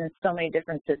country and in so many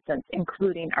different systems,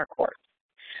 including our courts.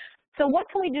 So what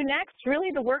can we do next?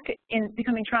 Really, the work in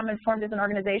becoming trauma-informed as an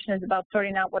organization is about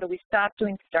sorting out what do we stop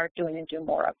doing, start doing, and do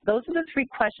more of. Those are the three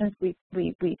questions we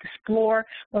explore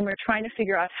when we're trying to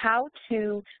figure out how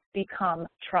to become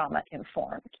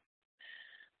trauma-informed.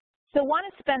 So I want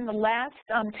to spend the last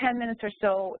 10 minutes or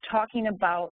so talking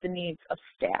about the needs of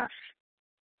staff.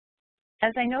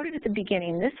 As I noted at the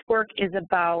beginning, this work is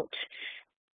about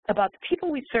about the people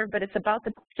we serve, but it's about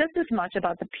just as much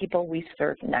about the people we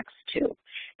serve next to.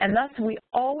 And thus, we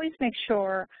always make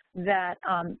sure that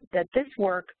that this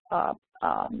work has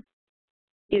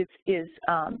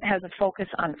a focus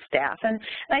on staff. And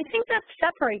I think that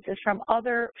separates us from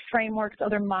other frameworks,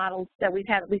 other models that we've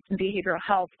had, at least in behavioral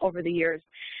health over the years,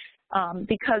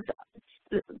 because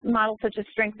models such as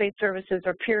strength-based services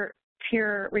or peer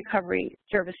recovery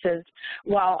services,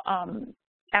 while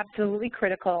absolutely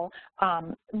critical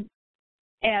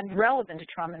and relevant to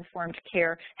trauma-informed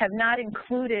care, have not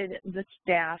included the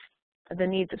staff, the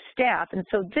needs of staff. And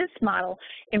so this model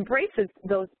embraces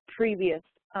those previous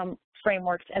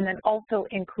frameworks and then also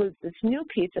includes this new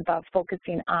piece about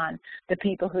focusing on the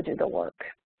people who do the work.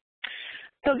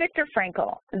 So Viktor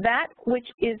Frankl, that which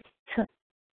is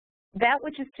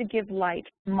to give light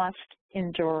must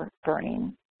endure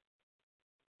burning.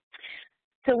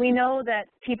 So we know that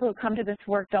people who come to this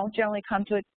work don't generally come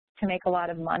to it to make a lot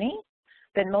of money,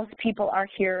 that most people are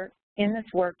here in this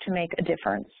work to make a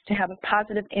difference, to have a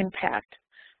positive impact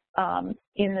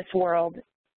in this world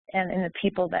and in the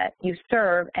people that you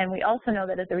serve. And we also know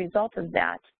that as a result of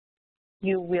that,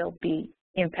 you will be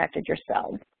impacted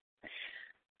yourselves.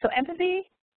 So empathy,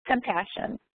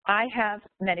 compassion. I have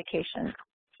medication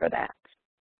for that.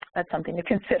 That's something to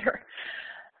consider.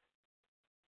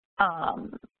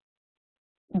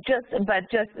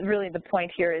 Just really the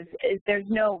point here is there's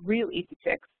no real easy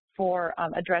fix for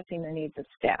addressing the needs of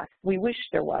staff. We wish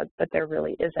there was, but there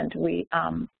really isn't. We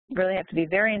really have to be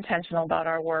very intentional about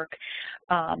our work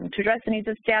to address the needs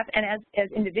of staff and as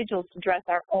individuals to address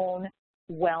our own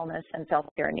wellness and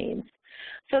self-care needs.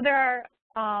 So there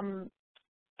are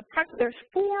there's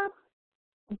 4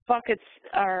 buckets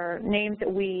or names that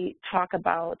we talk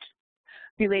about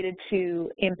related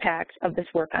to impact of this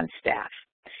work on staff.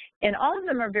 And all of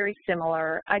them are very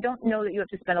similar. I don't know that you have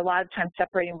to spend a lot of time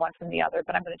separating one from the other,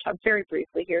 but I'm going to talk very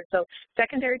briefly here. So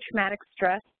secondary traumatic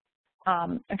stress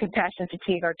and compassion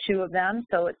fatigue are 2 of them.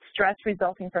 So it's stress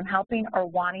resulting from helping or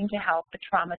wanting to help a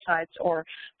traumatized or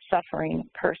suffering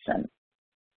person.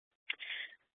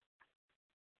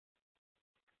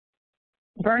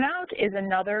 Burnout is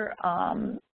another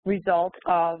result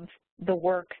of the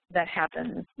work that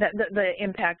happens, the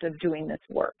impact of doing this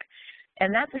work.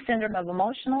 And that's a syndrome of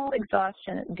emotional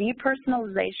exhaustion,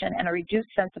 depersonalization, and a reduced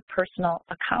sense of personal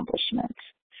accomplishment.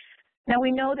 Now,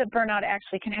 we know that burnout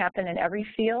actually can happen in every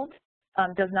field,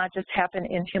 does not just happen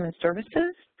in human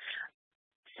services.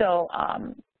 So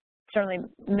certainly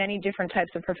many different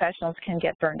types of professionals can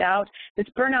get burned out. This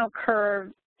burnout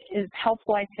curve is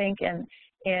helpful, I think,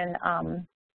 in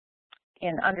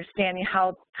understanding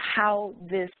how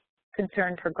this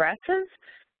concern progresses.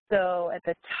 So at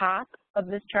the top of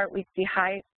this chart, we see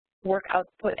high work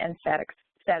output and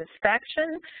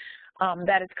satisfaction.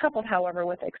 That is coupled, however,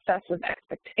 with excessive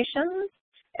expectations.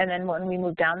 And then when we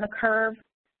move down the curve,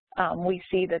 we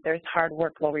see that there's hard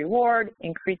work, low reward,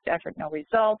 increased effort, no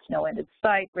results, no end in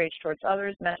sight, rage towards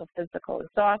others, mental, physical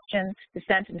exhaustion,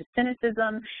 descent into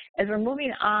cynicism. As we're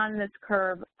moving on this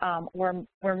curve, we're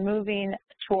moving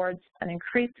towards an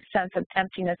increased sense of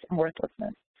emptiness and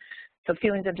worthlessness. So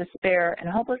feelings of despair and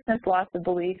hopelessness, loss of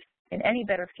belief in any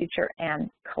better future,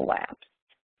 and collapse.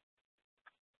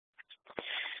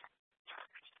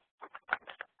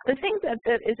 The thing that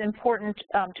is important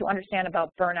to understand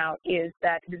about burnout is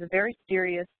that it is a very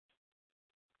serious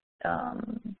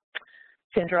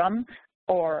syndrome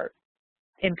or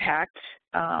impact,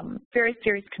 very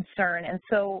serious concern. And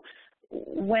so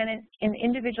when an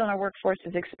individual in our workforce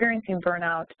is experiencing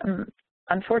burnout,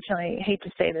 unfortunately, I hate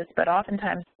to say this, but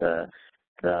oftentimes the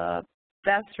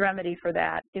best remedy for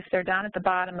that, if they're down at the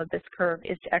bottom of this curve,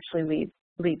 is to actually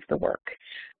leave the work,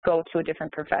 go to a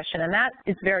different profession, and that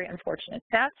is very unfortunate.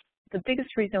 That's the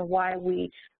biggest reason why we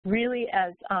really,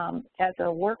 as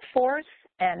a workforce,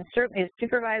 and certainly as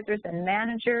supervisors and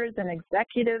managers and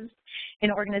executives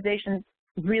in organizations,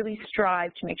 really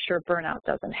strive to make sure burnout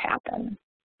doesn't happen.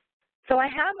 So I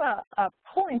have a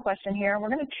polling question here, and we're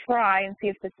going to try and see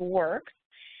if this works.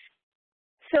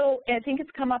 So I think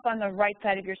it's come up on the right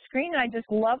side of your screen, and I'd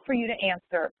just love for you to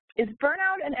answer. Is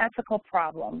burnout an ethical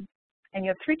problem? And you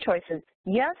have 3 choices: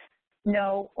 yes,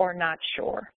 no, or not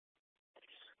sure.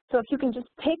 So if you can just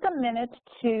take a minute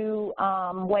to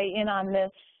weigh in on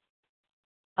this,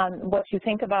 on what you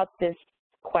think about this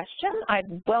question,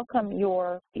 I'd welcome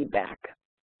your feedback.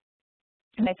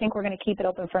 And I think we're going to keep it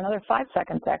open for another 5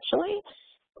 seconds, actually.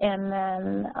 And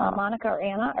then Monica or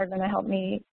Anna are going to help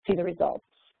me see the results.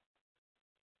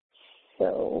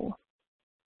 So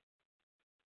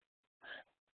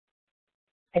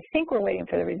I think we're waiting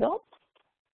for the results.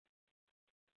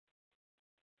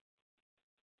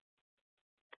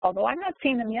 although I'm not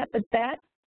seeing them yet, but that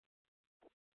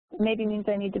maybe means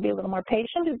I need to be a little more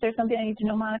patient. Is there something I need to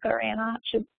know, Monica or Anna?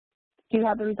 Do you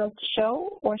have the results to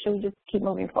show, or should we just keep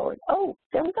moving forward? Oh,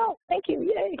 there we go. Thank you.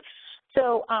 Yay.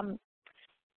 So,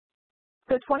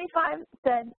 so 25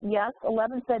 said yes,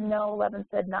 11 said no, 11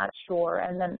 said not sure,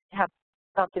 and then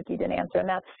about 50 didn't answer, and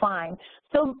that's fine.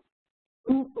 So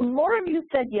more of you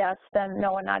said yes than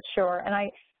no and not sure, and I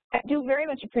do very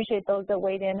much appreciate those that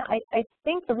weighed in. I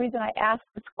think the reason I asked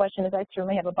this question is I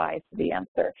certainly have a bias to the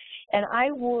answer, and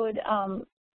I would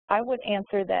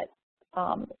answer that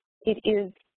it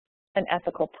is an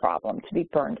ethical problem to be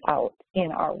burned out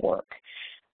in our work.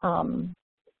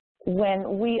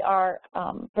 When we are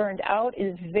burned out, it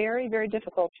is very, very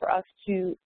difficult for us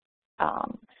to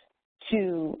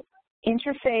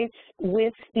interface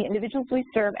with the individuals we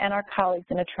serve and our colleagues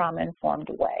in a trauma-informed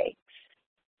way.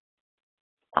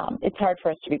 It's hard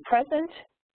for us to be present,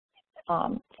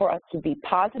 for us to be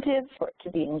positive, to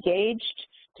be engaged,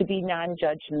 to be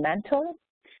non-judgmental,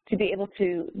 to be able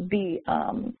to be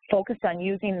focused on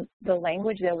using the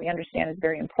language that we understand is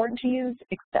very important to use,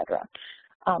 et cetera.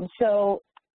 So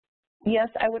yes,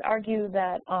 I would argue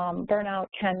that burnout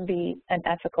can be an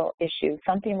ethical issue,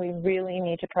 something we really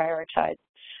need to prioritize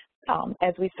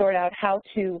as we sort out how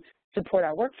to support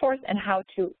our workforce and how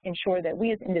to ensure that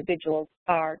we as individuals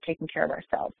are taking care of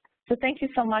ourselves. So thank you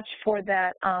so much for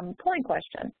that polling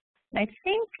question. And I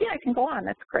think, yeah, I can go on.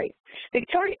 That's great.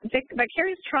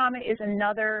 Vicarious trauma is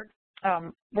another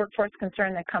workforce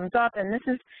concern that comes up, and this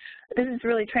is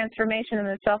really transformation in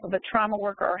itself of a trauma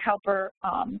worker or helper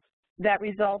that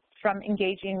results from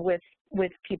engaging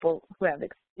with people who have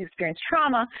experienced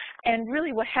trauma. And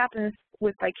really what happens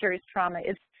with vicarious trauma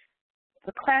is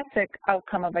the classic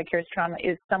outcome of vicarious trauma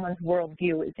is someone's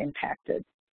worldview is impacted.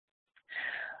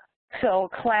 So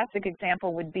a classic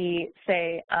example would be,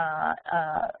 say,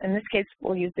 in this case,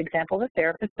 we'll use the example of a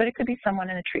therapist, but it could be someone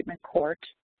in a treatment court,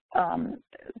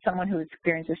 someone who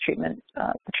experiences treatment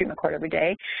court every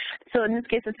day. So in this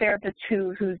case, a therapist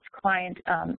whose client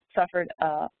suffered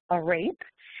a rape,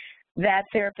 that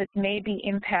therapist may be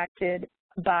impacted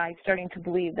by starting to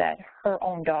believe that her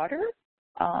own daughter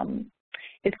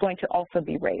is going to also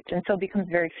be raped, and so becomes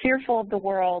very fearful of the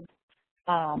world,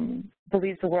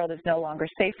 believes the world is no longer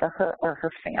safe for her or her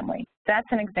family. That's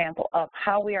an example of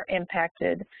how we are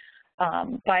impacted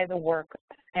by the work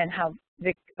and how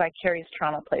vicarious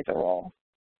trauma plays a role.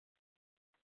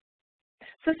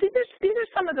 So see, these are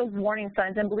some of the warning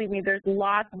signs, and believe me, there's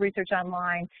lots of research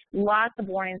online, lots of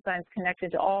warning signs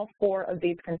connected to all 4 of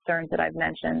these concerns that I've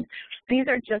mentioned. These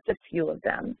are just a few of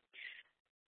them.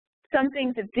 Some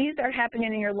things, if these are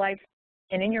happening in your life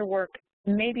and in your work,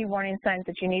 may be warning signs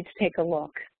that you need to take a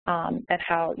look at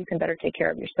how you can better take care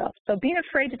of yourself. So being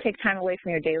afraid to take time away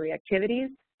from your daily activities,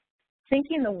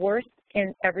 thinking the worst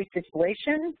in every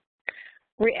situation,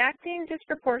 reacting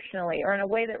disproportionately or in a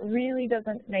way that really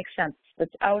doesn't make sense,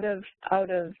 that's out of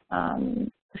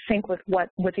sync with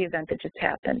the event that just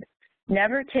happened.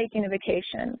 Never taking a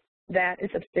vacation, that is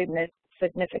of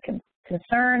significant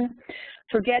concern.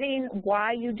 Forgetting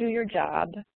why you do your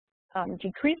job,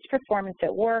 decreased performance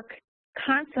at work,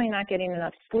 constantly not getting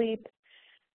enough sleep,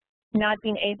 not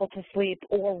being able to sleep,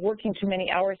 or working too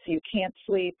many hours so you can't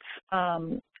sleep,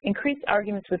 increased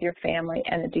arguments with your family,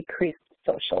 and a decreased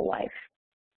social life.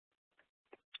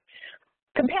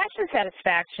 Compassion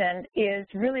satisfaction is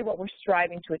really what we're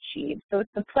striving to achieve. So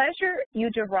it's the pleasure you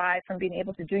derive from being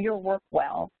able to do your work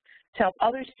well, to help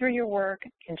others through your work,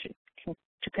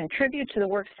 to contribute to the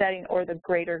work setting or the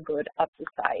greater good of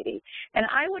society. And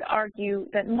I would argue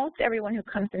that most everyone who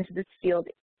comes into this field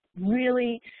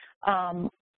really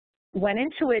went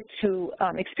into it to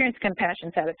experience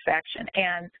compassion satisfaction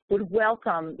and would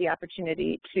welcome the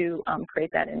opportunity to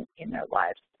create that in their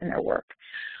lives, in their work.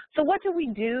 So what do we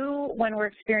do when we're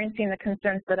experiencing the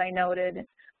concerns that I noted?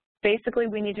 Basically,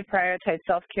 we need to prioritize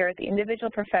self-care at the individual,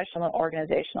 professional, and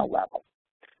organizational level.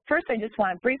 First, I just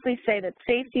want to briefly say that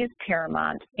safety is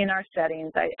paramount in our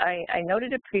settings. I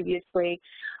noted it previously,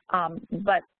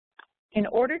 but in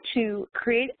order to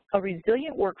create a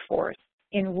resilient workforce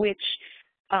in which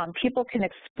people can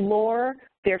explore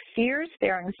their fears,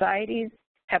 their anxieties,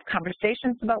 have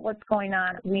conversations about what's going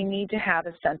on, we need to have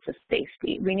a sense of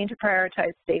safety. We need to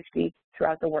prioritize safety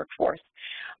throughout the workforce.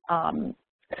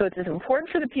 So it's as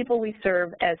important for the people we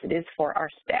serve as it is for our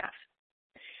staff.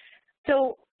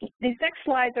 So these next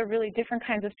slides are really different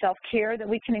kinds of self-care that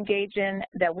we can engage in,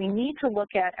 that we need to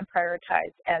look at and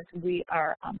prioritize as we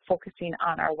are focusing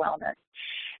on our wellness.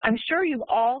 I'm sure you've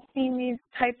all seen these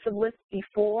types of lists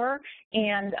before,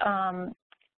 and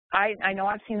I know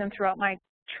I've seen them throughout my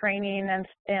training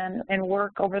and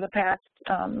work over the past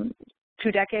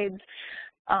 2 decades.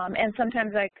 And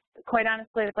sometimes, like, quite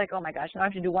honestly, it's like, oh my gosh, now I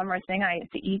have to do one more thing. I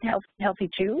have to eat healthy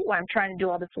too while I'm trying to do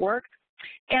all this work.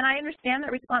 And I understand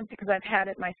that response because I've had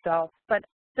it myself. But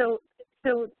so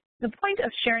the point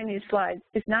of sharing these slides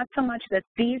is not so much that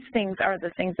these things are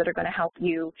the things that are going to help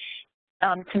you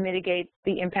to mitigate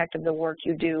the impact of the work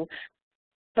you do,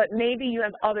 but maybe you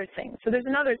have other things. So there's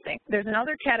another thing. There's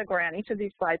another category on each of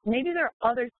these slides. Maybe there are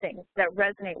other things that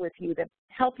resonate with you that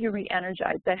help you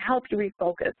re-energize, that help you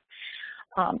refocus,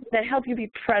 that help you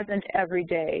be present every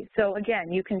day. So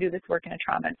again, you can do this work in a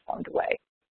trauma-informed way.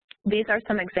 These are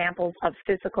some examples of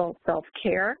physical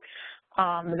self-care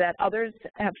that others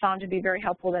have found to be very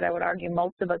helpful, that I would argue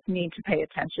most of us need to pay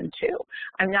attention to.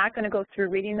 I'm not going to go through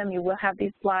reading them. You will have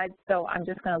these slides, so I'm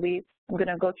just going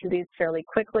to go through these fairly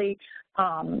quickly.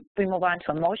 We move on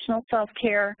to emotional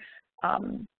self-care.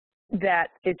 That,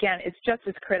 again, is just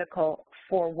as critical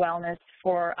for wellness,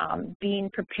 for being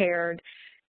prepared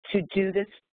to do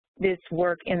this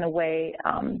work in the way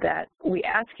that we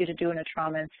ask you to do in a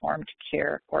trauma-informed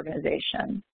care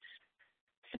organization.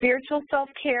 Spiritual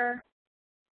self-care,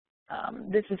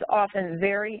 this is often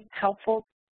very helpful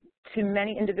to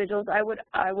many individuals. I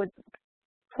would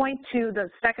point to the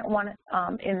second one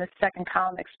in the second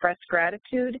column, express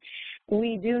gratitude.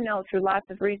 We do know through lots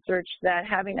of research that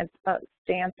having a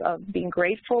stance of being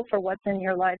grateful for what's in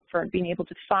your life, for being able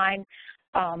to find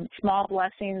small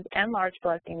blessings and large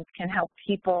blessings, can help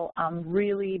people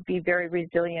really be very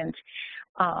resilient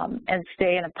and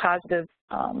stay in a positive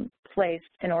place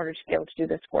in order to be able to do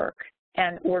this work.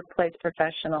 And workplace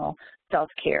professional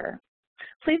self-care.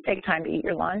 Please take time to eat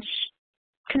your lunch.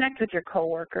 Connect with your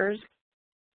coworkers.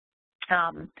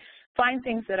 Find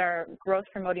things that are growth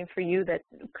promoting for you that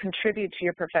contribute to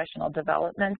your professional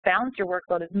development. Balance your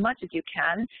workload as much as you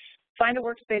can. Find a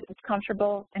workspace that's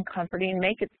comfortable and comforting.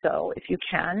 Make it so if you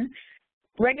can.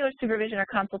 Regular supervision or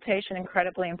consultation,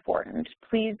 incredibly important.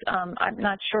 Please, I'm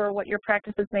not sure what your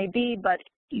practices may be, but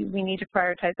we need to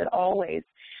prioritize it always.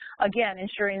 Again,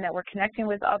 ensuring that we're connecting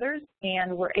with others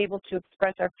and we're able to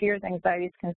express our fears,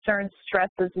 anxieties, concerns,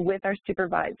 stresses with our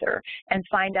supervisor and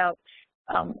find out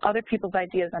other people's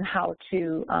ideas on how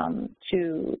to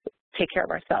take care of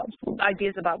ourselves,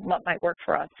 ideas about what might work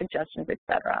for us, suggestions,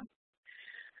 etc.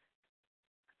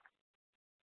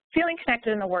 Feeling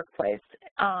connected in the workplace.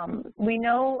 We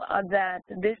know that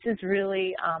this is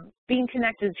really being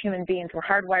connected as human beings. We're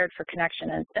hardwired for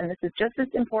connection, and this is just as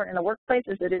important in the workplace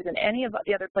as it is in any of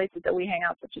the other places that we hang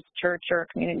out, such as church or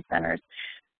community centers.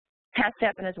 It has to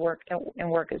happen as work,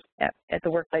 and work is at the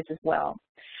workplace as well.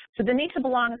 So the need to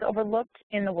belong is overlooked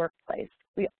in the workplace.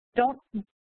 We don't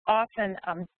often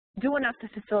do enough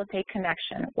to facilitate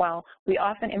connection, while we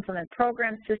often implement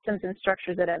programs, systems, and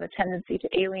structures that have a tendency to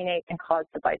alienate and cause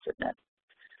divisiveness.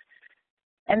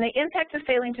 And the impact of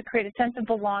failing to create a sense of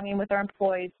belonging with our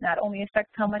employees not only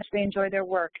affects how much they enjoy their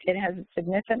work, it has a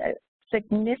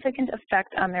significant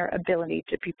effect on their ability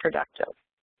to be productive.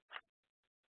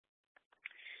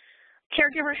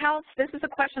 Caregiver health, this is a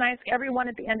question I ask everyone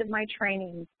at the end of my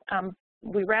trainings.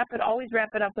 We always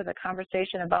wrap it up with a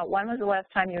conversation about when was the last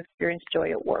time you experienced joy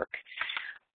at work.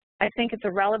 I think it's a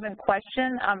relevant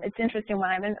question. It's interesting when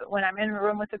I'm in a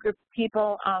room with a group of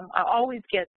people, I always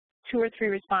get 2 or 3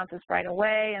 responses right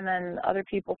away, and then other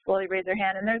people slowly raise their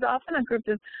hand. And there's often a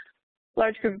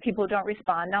large group of people who don't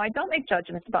respond. Now, I don't make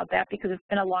judgments about that because it's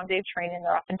been a long day of training.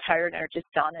 They're often tired and are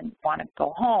just done and want to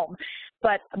go home.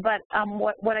 But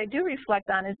what I do reflect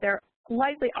on is there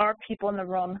likely are people in the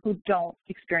room who don't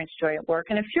experience joy at work.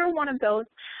 And if you're one of those,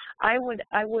 I would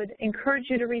encourage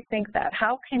you to rethink that.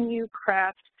 How can you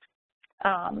craft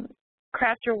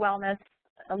your wellness,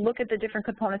 look at the different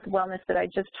components of wellness that I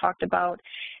just talked about,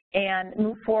 and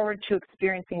move forward to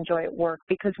experiencing joy at work?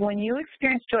 Because when you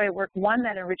experience joy at work, 1,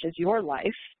 that enriches your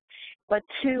life, but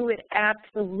 2, it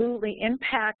absolutely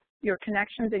impacts your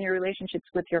connections and your relationships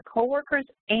with your coworkers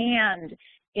and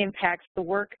impacts the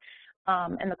work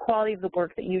and the quality of the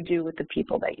work that you do with the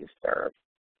people that you serve.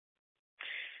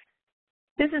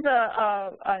 This is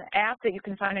an app that you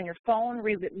can find on your phone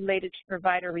related to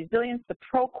provider resilience. The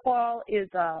ProQual is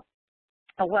a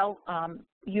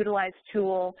well-utilized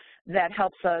tool that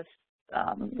helps us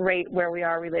rate where we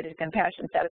are related to compassion,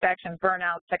 satisfaction,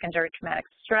 burnout, secondary traumatic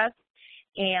stress.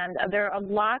 And there are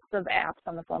lots of apps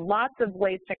on the phone, lots of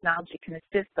ways technology can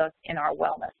assist us in our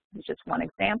wellness. It's just one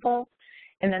example.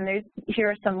 And then here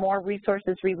are some more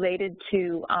resources related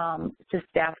to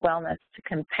staff wellness, to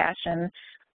compassion,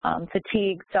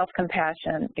 fatigue,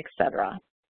 self-compassion, etc.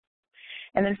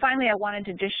 And then finally, I wanted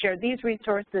to just share these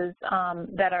resources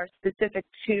that are specific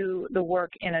to the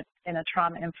work in a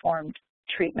trauma-informed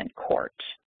treatment court.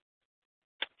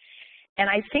 And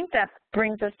I think that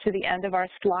brings us to the end of our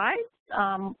slides.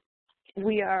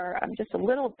 We are just a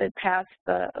little bit past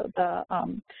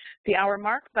the hour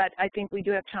mark, but I think we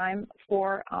do have time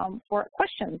for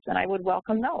questions, and I would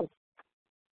welcome those.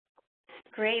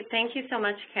 Great. Thank you so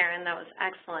much, Karen. That was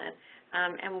excellent.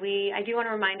 I do want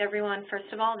to remind everyone,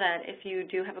 first of all, that if you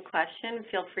do have a question,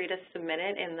 feel free to submit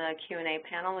it in the Q&A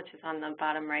panel, which is on the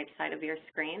bottom right side of your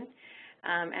screen.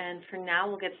 And for now,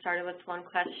 we'll get started with one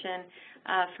question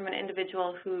from an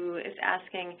individual who is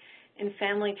asking, in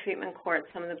family treatment court,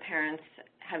 some of the parents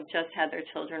have just had their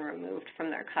children removed from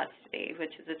their custody,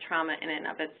 which is a trauma in and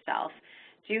of itself.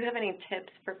 Do you have any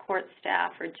tips for court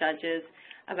staff or judges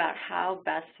about how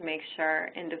best to make sure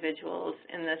individuals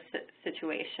in this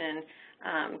situation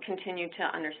continue to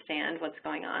understand what's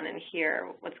going on and hear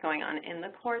what's going on in the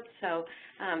court? So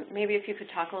maybe if you could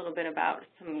talk a little bit about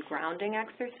some grounding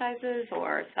exercises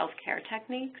or self-care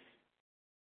techniques.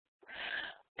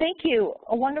 Thank you.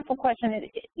 A wonderful question.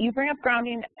 You bring up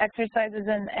grounding exercises,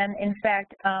 and in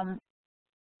fact,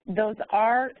 those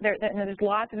are there's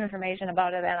lots of information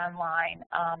about it online.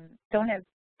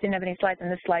 Didn't have any slides in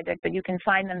this slide deck, but you can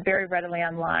find them very readily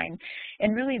online.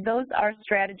 And really, those are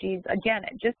strategies, again,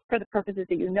 just for the purposes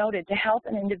that you noted, to help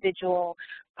an individual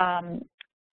come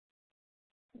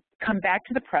back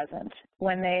to the present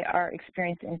when they are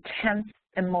experiencing intense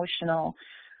emotional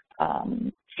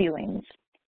feelings,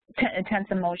 intense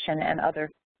emotion and other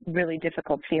really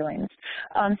difficult feelings.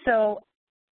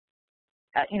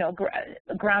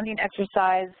 Grounding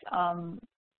exercise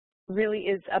really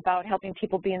is about helping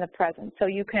people be in the present. So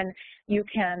you can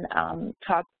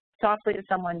talk softly to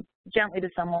someone, gently to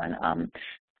someone,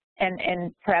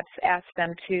 and perhaps ask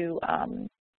them to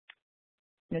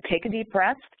take a deep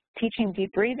breath. Teaching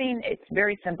deep breathing, it's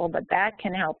very simple, but that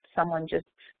can help someone just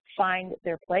find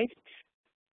their place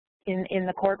in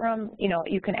the courtroom.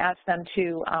 You can ask them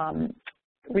to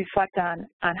reflect on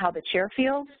how the chair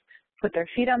feels, put their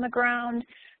feet on the ground,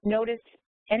 notice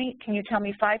can you tell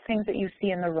me 5 things that you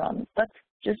see in the room? Let's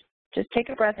just take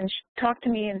a breath and talk to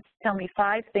me and tell me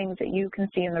 5 things that you can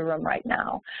see in the room right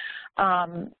now.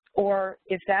 Or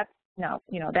if that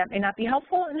may not be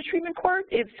helpful in the treatment court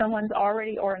if someone's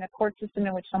already, or in a court system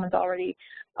in which someone's already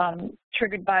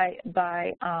triggered by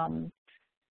the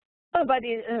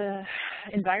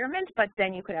environment, but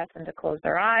then you could ask them to close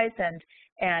their eyes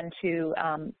and to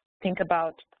think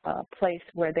about a place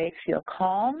where they feel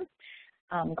calm.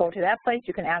 Go to that place.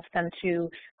 You can ask them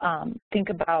to think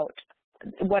about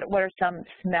what are some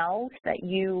smells that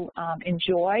you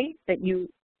enjoy, that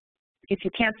if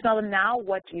you can't smell them now,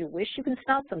 what do you wish you can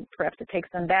smell? So perhaps it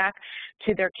takes them back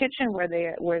to their kitchen where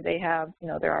they have,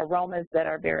 there are aromas that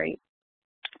are very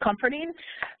comforting.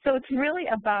 So it's really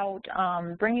about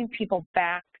bringing people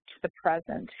back to the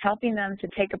present, helping them to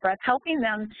take a breath, helping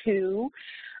them to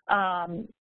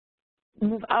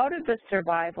move out of the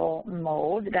survival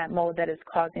mode, that mode that is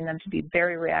causing them to be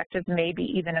very reactive, maybe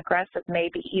even aggressive,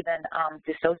 maybe even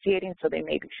dissociating, so they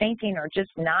may be fainting or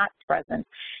just not present,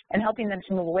 and helping them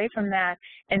to move away from that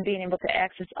and being able to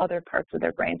access other parts of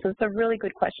their brain. So it's a really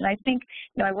good question. I think,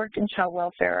 I worked in child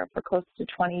welfare for close to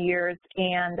 20 years,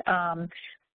 and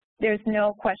there's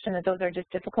no question that those are just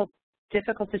difficult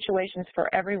situations for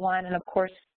everyone. And of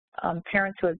course,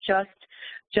 parents who have just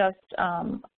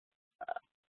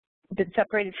been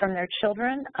separated from their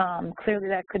children, clearly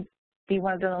that could be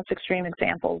one of the most extreme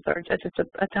examples, or just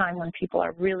a time when people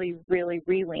are really, really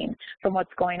reeling from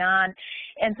what's going on.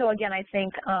 And so again, I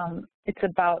think it's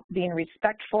about being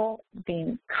respectful,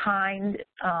 being kind,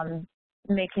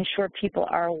 making sure people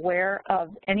are aware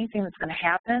of anything that's going to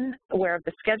happen, aware of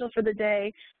the schedule for the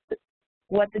day,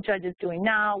 what the judge is doing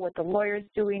now, what the lawyer is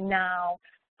doing now,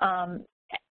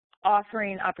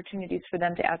 offering opportunities for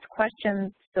them to ask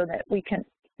questions so that we can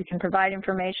provide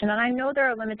information. And I know there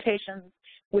are limitations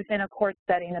within a court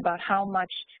setting about how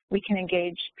much we can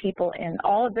engage people in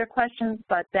all of their questions,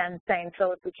 but then saying,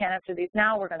 so if we can't answer these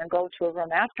now, we're going to go to a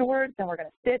room afterwards, and we're going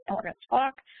to sit and we're going to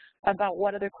talk about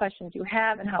what other questions you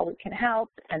have and how we can help,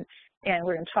 and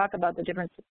we're going to talk about the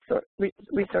different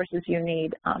resources you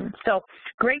need. So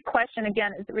great question.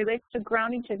 Again, as it relates to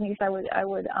grounding techniques, I would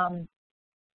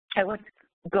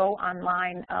go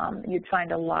online. You'd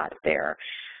find a lot there.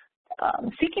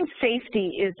 Seeking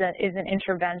safety is an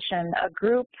intervention, a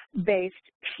group-based,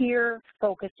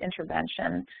 peer-focused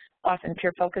intervention. Often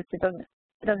peer-focused, it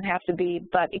doesn't have to be,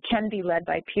 but it can be led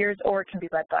by peers, or it can be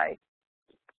led by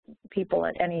people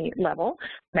at any level,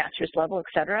 master's level, et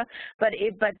cetera. But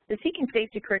the Seeking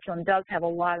Safety curriculum does have a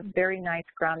lot of very nice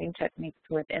grounding techniques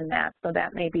within that. So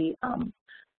that may be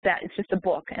that it's just a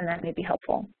book, and that may be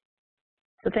helpful.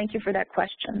 So thank you for that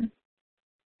question.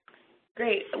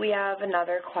 Great. We have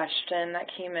another question that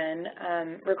came in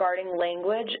regarding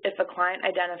language. If a client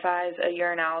identifies a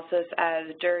urinalysis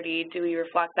as dirty, do we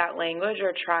reflect that language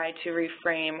or try to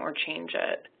reframe or change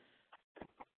it?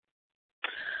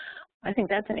 I think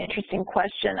that's an interesting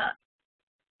question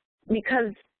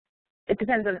because it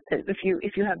depends on if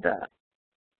you have the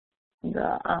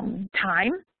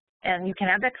time and you can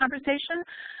have that conversation.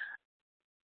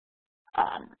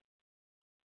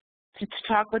 To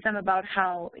talk with them about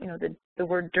how the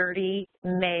word dirty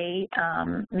may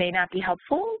not be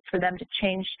helpful, for them to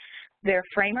change their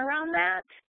frame around that,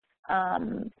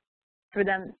 for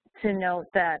them to note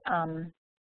that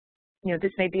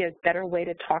this may be a better way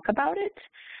to talk about it.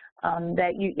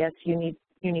 That you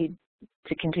need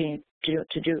to continue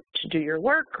to do your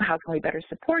work. How can we better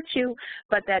support you?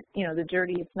 But that the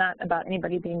dirty, it's not about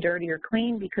anybody being dirty or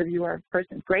clean, because you are a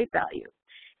person of great value.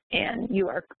 And you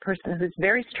are a person who's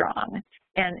very strong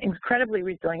and incredibly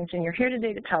resilient, and you're here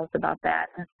today to tell us about that.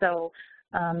 And so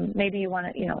maybe you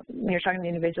want to, when you're talking to the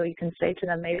individual, you can say to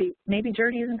them, maybe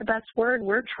dirty isn't the best word.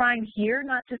 We're trying here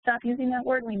not to stop using that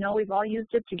word. We know we've all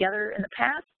used it together in the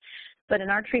past, but in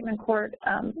our treatment court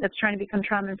that's trying to become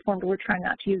trauma-informed, we're trying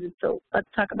not to use it. So let's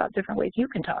talk about different ways you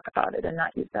can talk about it and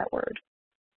not use that word.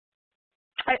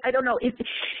 I don't know if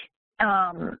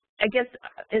I guess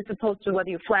as opposed to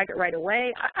whether you flag it right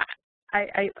away,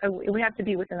 we have to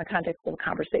be within the context of a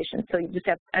conversation. So you just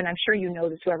have, and I'm sure you know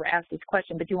this, whoever asked this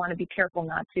question, but you want to be careful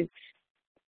not to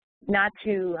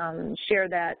share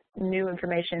that new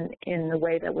information in the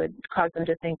way that would cause them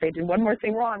to think they did one more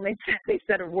thing wrong. They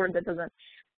said a word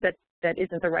that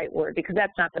isn't the right word, because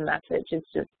that's not the message. It's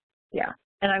just, yeah.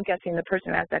 And I'm guessing the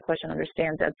person who asked that question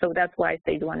understands that. So that's why I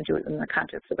say you want to do it in the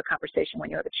context of the conversation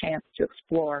when you have a chance to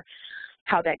explore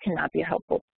how that cannot be a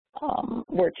helpful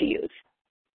word to use.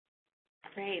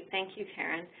 Great, thank you,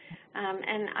 Karen.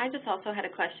 And I just also had a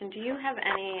question. Do you have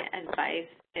any advice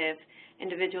if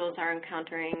individuals are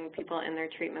encountering people in their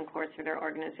treatment course or their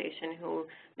organization who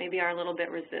maybe are a little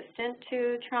bit resistant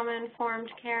to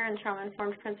trauma-informed care and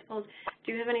trauma-informed principles?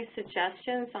 Do you have any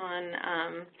suggestions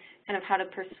on kind of how to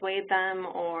persuade them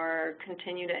or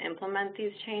continue to implement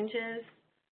these changes?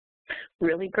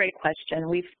 Really great question.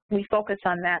 We focus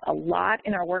on that a lot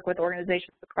in our work with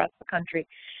organizations across the country,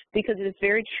 because it is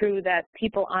very true that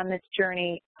people on this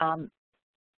journey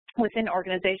within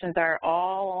organizations are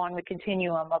all along the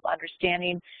continuum of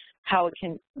understanding how it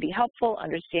can be helpful,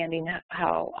 understanding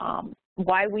how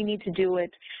why we need to do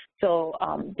it, so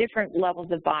different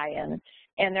levels of buy-in.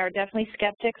 And there are definitely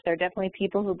skeptics. There are definitely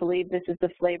people who believe this is the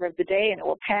flavor of the day and it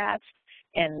will pass.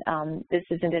 And this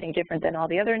isn't any different than all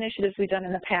the other initiatives we've done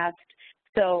in the past.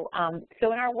 So,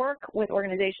 so in our work with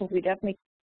organizations, we definitely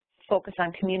focus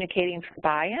on communicating for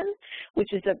buy-in,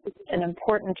 which is an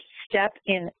important step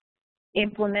in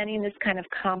implementing this kind of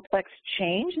complex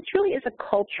change. It really is a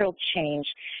cultural change.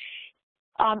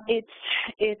 It's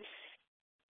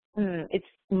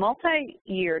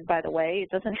multi-yeared, by the way.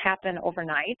 It doesn't happen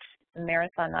overnight. It's a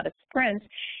marathon, not a sprint,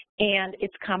 and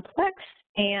it's complex.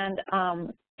 And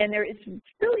there is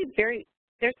really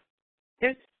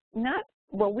there's not,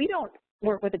 well, we don't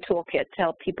work with a toolkit to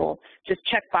help people just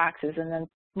check boxes and then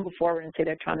move forward and say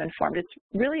they're trauma-informed. It's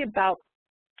really about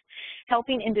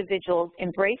helping individuals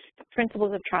embrace the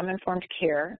principles of trauma-informed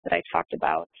care that I talked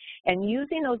about and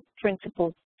using those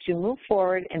principles to move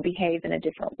forward and behave in a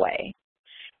different way.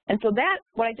 And so that,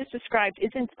 what I just described,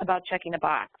 isn't about checking a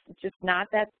box. It's just not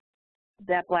that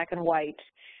black and white.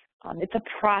 It's a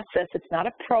process. It's not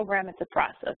a program. It's a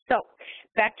process. So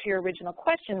back to your original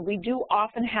question, we do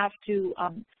often have to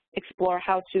explore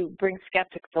how to bring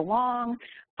skeptics along,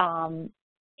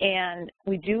 and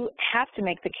we do have to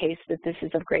make the case that this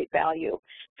is of great value.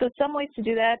 So some ways to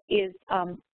do that is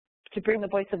to bring the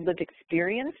voice of lived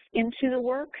experience into the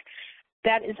work.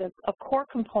 That is a core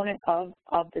component of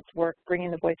this work,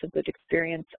 bringing the voice of lived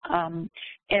experience.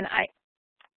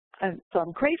 So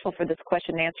I'm grateful for this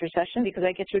question and answer session, because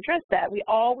I get to address that. We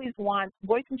always want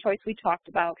voice and choice. We talked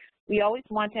about. We always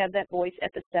want to have that voice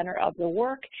at the center of the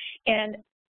work, and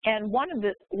one of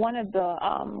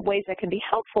the ways that can be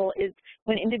helpful is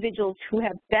when individuals who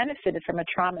have benefited from a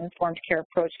trauma-informed care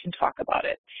approach can talk about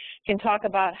it, can talk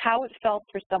about how it felt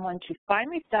for someone to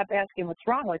finally stop asking what's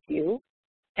wrong with you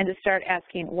and to start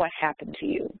asking what happened to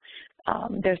you.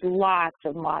 There's lots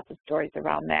and lots of stories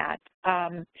around that.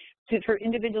 For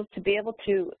individuals to be able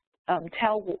to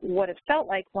tell what it felt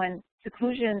like when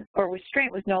seclusion or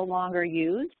restraint was no longer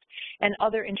used and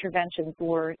other interventions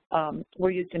were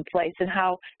used in place, and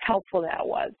how helpful that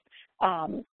was.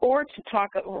 Or to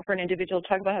talk, or for an individual to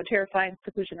talk about how terrifying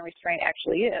seclusion and restraint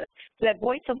actually is. So that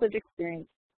voice of lived experience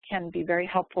can be very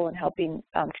helpful in helping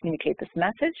communicate this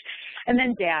message. And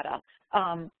then data.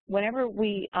 Whenever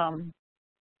we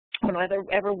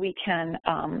can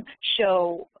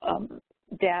show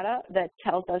data that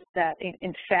tells us that,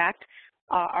 in fact,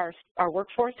 our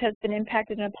workforce has been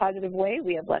impacted in a positive way,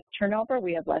 we have less turnover,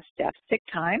 we have less staff sick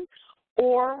time,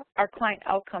 or our client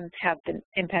outcomes have been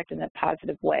impacted in a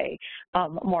positive way,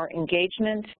 more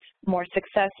engagement, more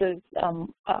successes,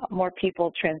 more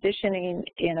people transitioning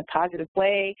in a positive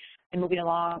way and moving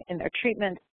along in their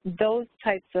treatment, those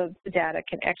types of data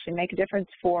can actually make a difference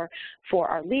for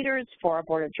our leaders, for our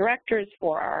board of directors,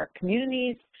 for our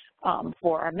communities,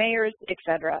 for our mayors, et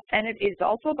cetera. And it is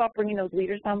also about bringing those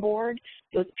leaders on board.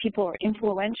 Those people are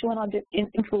influential in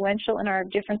our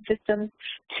different systems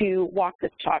to walk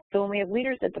this talk. So when we have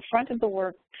leaders at the front of the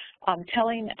work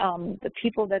telling the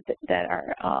people that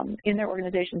are in their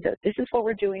organizations that this is what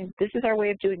we're doing, this is our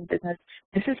way of doing business,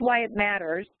 this is why it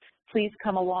matters, please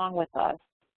come along with us,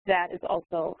 that is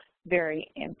also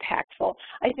very impactful.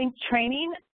 I think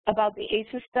training about the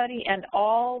ACEs study and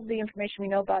all the information we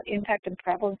know about impact and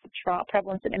prevalence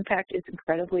and impact is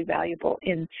incredibly valuable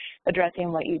in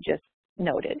addressing what you just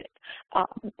noted.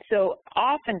 So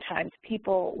oftentimes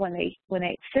people, when they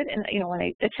sit in, when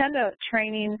they attend a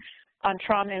training on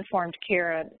trauma-informed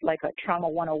care, like a Trauma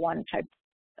 101 type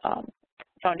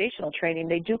foundational training,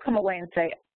 they do come away and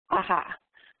say, aha,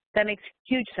 that makes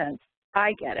huge sense,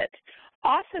 I get it.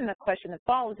 Often the question that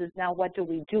follows is, now what do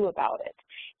we do about it?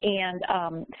 And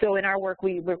so in our work,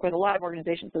 we work with a lot of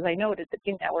organizations. As I noted, the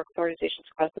team network of organizations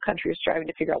across the country are striving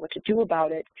to figure out what to do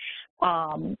about it.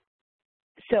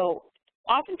 So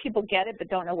often people get it but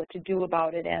don't know what to do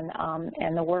about it, and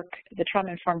the work, the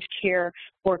trauma-informed care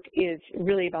work, is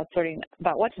really about sorting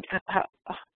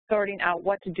out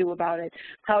what to do about it,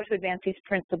 how to advance these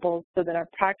principles so that our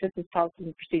practices, policies,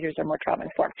 and procedures are more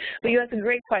trauma-informed. But you asked a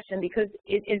great question, because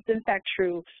it is in fact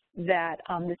true that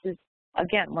this is,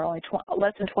 again, we're only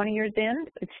less than 20 years in.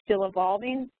 It's still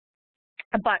evolving,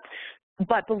 but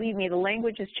believe me, the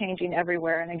language is changing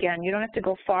everywhere. And again, you don't have to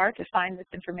go far to find this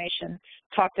information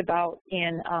talked about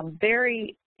in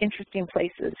very interesting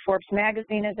places. Forbes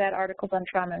magazine has had articles on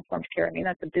trauma-informed care. I mean,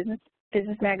 that's a business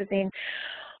magazine.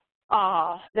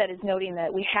 That is noting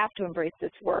that we have to embrace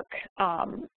this work.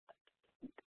 In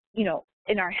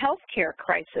our healthcare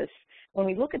crisis, when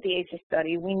we look at the ACEs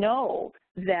study, we know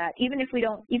that even if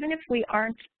we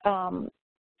aren't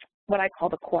what I call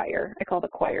the choir,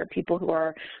 people who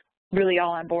are really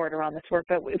all on board around this work,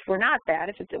 but if we're not that,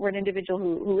 if we're an individual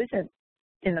who isn't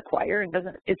in the choir and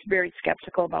it's very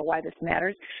skeptical about why this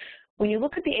matters, when you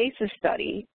look at the ACEs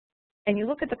study and you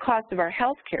look at the cost of our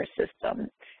healthcare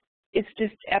system, it's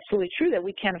just absolutely true that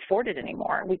we can't afford it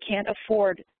anymore. We can't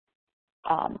afford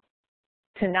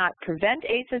to not prevent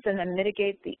ACEs and then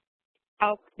mitigate the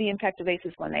impact of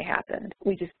ACEs when they happen.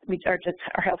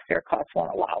 Our healthcare costs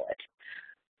won't allow it.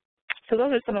 So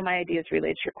those are some of my ideas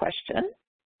related to your question.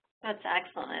 That's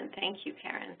excellent. Thank you,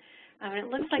 Karen. It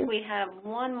looks like we have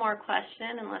one more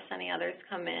question, unless any others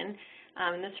come in.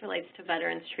 And this relates to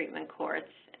veterans treatment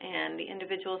courts. And the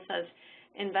individual says,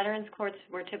 in veterans courts,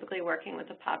 we're typically working with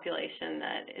a population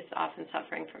that is often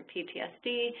suffering from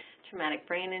PTSD, traumatic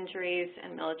brain injuries,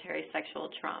 and military sexual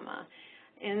trauma.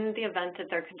 In the event that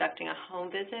they're conducting a home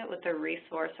visit with a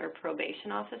resource or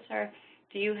probation officer,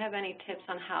 do you have any tips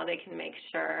on how they can make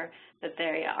sure that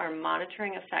they are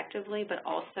monitoring effectively but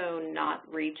also not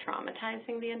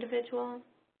re-traumatizing the individual?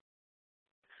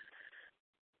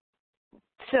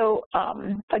 So,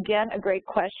 again, a great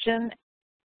question.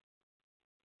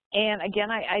 And again,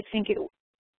 I think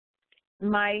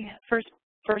my first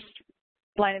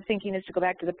line of thinking is to go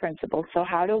back to the principles. So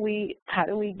how do we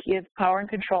give power and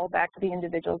control back to the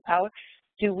individuals? How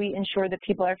do we ensure that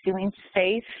people are feeling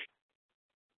safe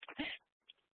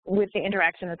with the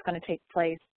interaction that's going to take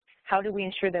place? How do we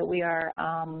ensure that we are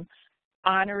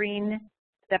honoring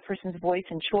that person's voice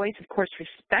and choice, of course,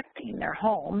 respecting their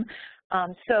home?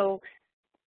 I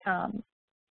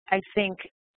think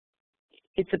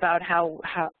it's about how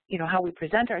we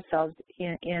present ourselves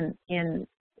in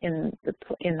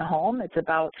the home. It's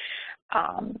about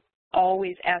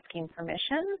always asking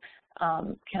permission.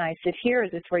 Can I sit here?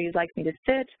 Is this where you'd like me to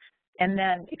sit? And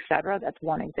then, et cetera. That's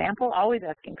one example. Always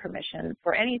asking permission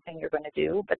for anything you're going to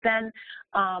do. But then,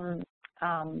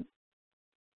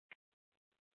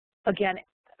 again,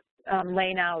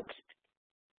 laying out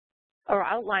or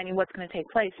outlining what's going to take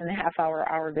place in the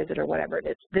half-hour visit or whatever it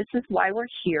is. This is why we're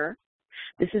here.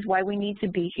 This is why we need to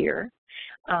be here.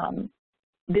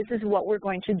 This is what we're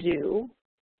going to do.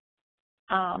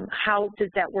 How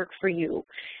does that work for you?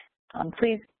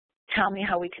 Please tell me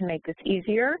how we can make this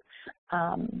easier.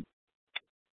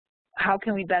 how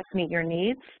can we best meet your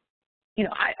needs? You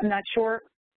know, I'm not sure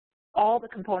all the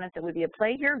components that would be at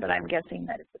play here, but I'm guessing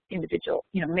that it's individual.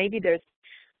 You know, maybe there's,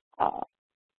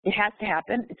 it has to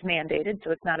happen, it's mandated, so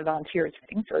it's not a volunteer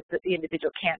thing, so it's that the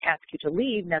individual can't ask you to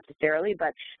leave necessarily,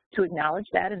 but to acknowledge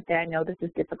that and say, I know this is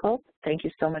difficult, thank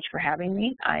you so much for having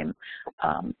me. I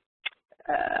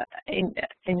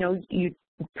know you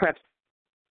perhaps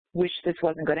wish this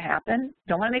wasn't going to happen.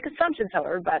 Don't want to make assumptions,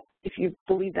 however, but if you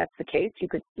believe that's the case, you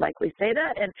could likely say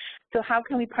that. And so how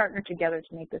can we partner together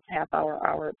to make this half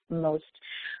hour most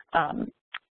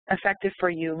effective for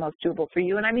you, most doable for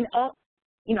you? And I mean,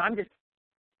 you know, I'm just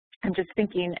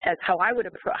thinking as how I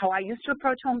used to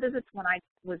approach home visits when I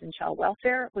was in child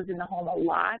welfare, was in the home a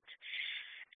lot.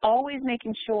 Always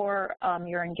making sure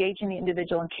you're engaging the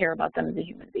individual and care about them as a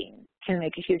human being can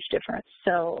make a huge difference.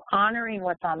 So honoring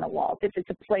what's on the walls, if it's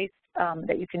a place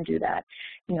that you can do that,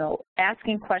 you know,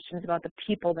 asking questions about the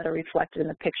people that are reflected in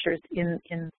the pictures in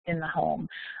the home,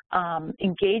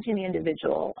 engaging the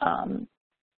individual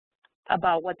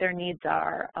about what their needs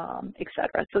are, et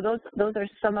cetera. So those are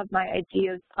some of my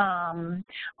ideas.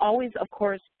 Always, of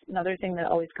course, another thing that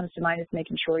always comes to mind is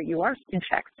making sure you are, in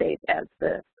fact, safe as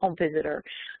the home visitor,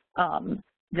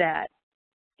 that,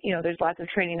 you know, there's lots of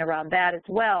training around that as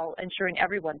well, ensuring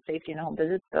everyone's safety in a home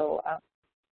visit. So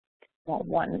well,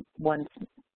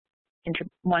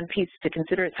 one piece to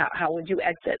consider is how would you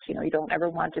exit? You know, you don't ever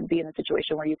want to be in a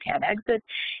situation where you can't exit.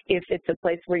 If it's a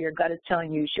place where your gut is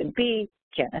telling you should be,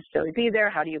 can't necessarily be there,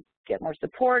 how do you get more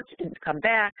support and come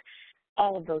back?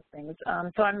 All of those things.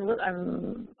 So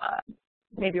I'm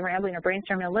maybe rambling or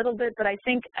brainstorming a little bit, but I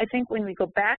think when we go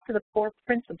back to the core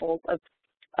principles of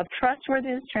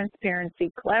trustworthiness,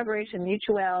 transparency, collaboration,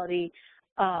 mutuality,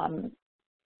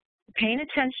 paying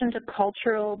attention to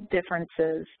cultural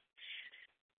differences,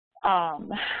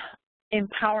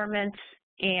 empowerment,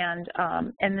 and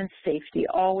then safety,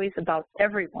 always about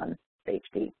everyone's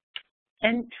safety.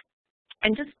 And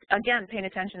just, again, paying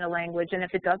attention to language. And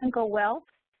if it doesn't go well,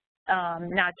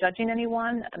 not judging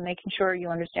anyone, making sure you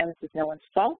understand this is no one's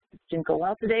fault. It didn't go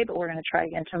well today, but we're going to try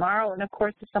again tomorrow. And, of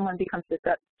course, if someone becomes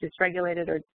dysregulated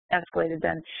or escalated,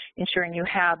 then ensuring you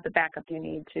have the backup you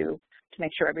need to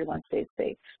make sure everyone stays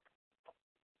safe.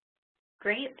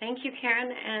 Great. Thank you,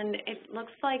 Karen. And it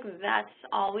looks like that's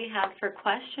all we have for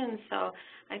questions. So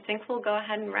I think we'll go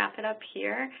ahead and wrap it up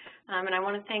here. And I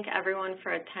want to thank everyone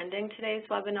for attending today's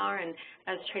webinar. And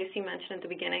as Tracy mentioned at the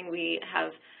beginning, we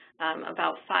have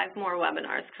about 5 more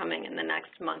webinars coming in the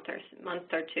next month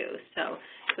or two. So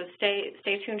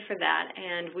stay tuned for that.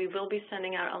 And we will be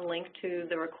sending out a link to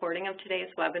the recording of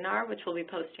today's webinar, which we'll be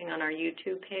posting on our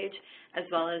YouTube page, as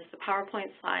well as the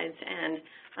PowerPoint slides and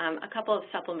a couple of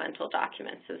supplemental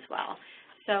documents as well.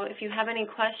 So if you have any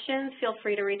questions, feel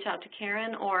free to reach out to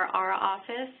Karen or our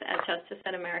office at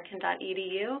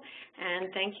justiceatamerican.edu.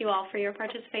 And thank you all for your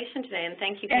participation today. And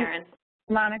thank you, Karen.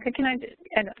 Monica, can I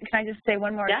just say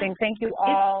one more thing? Thank you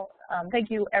all.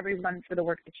 Thank you, everyone, for the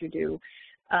work that you do.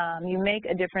 You make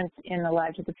a difference in the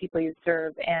lives of the people you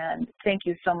serve, and thank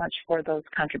you so much for those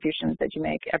contributions that you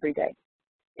make every day.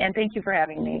 And thank you for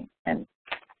having me. And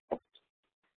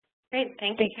great.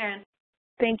 Thank you, Karen.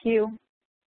 Thank you.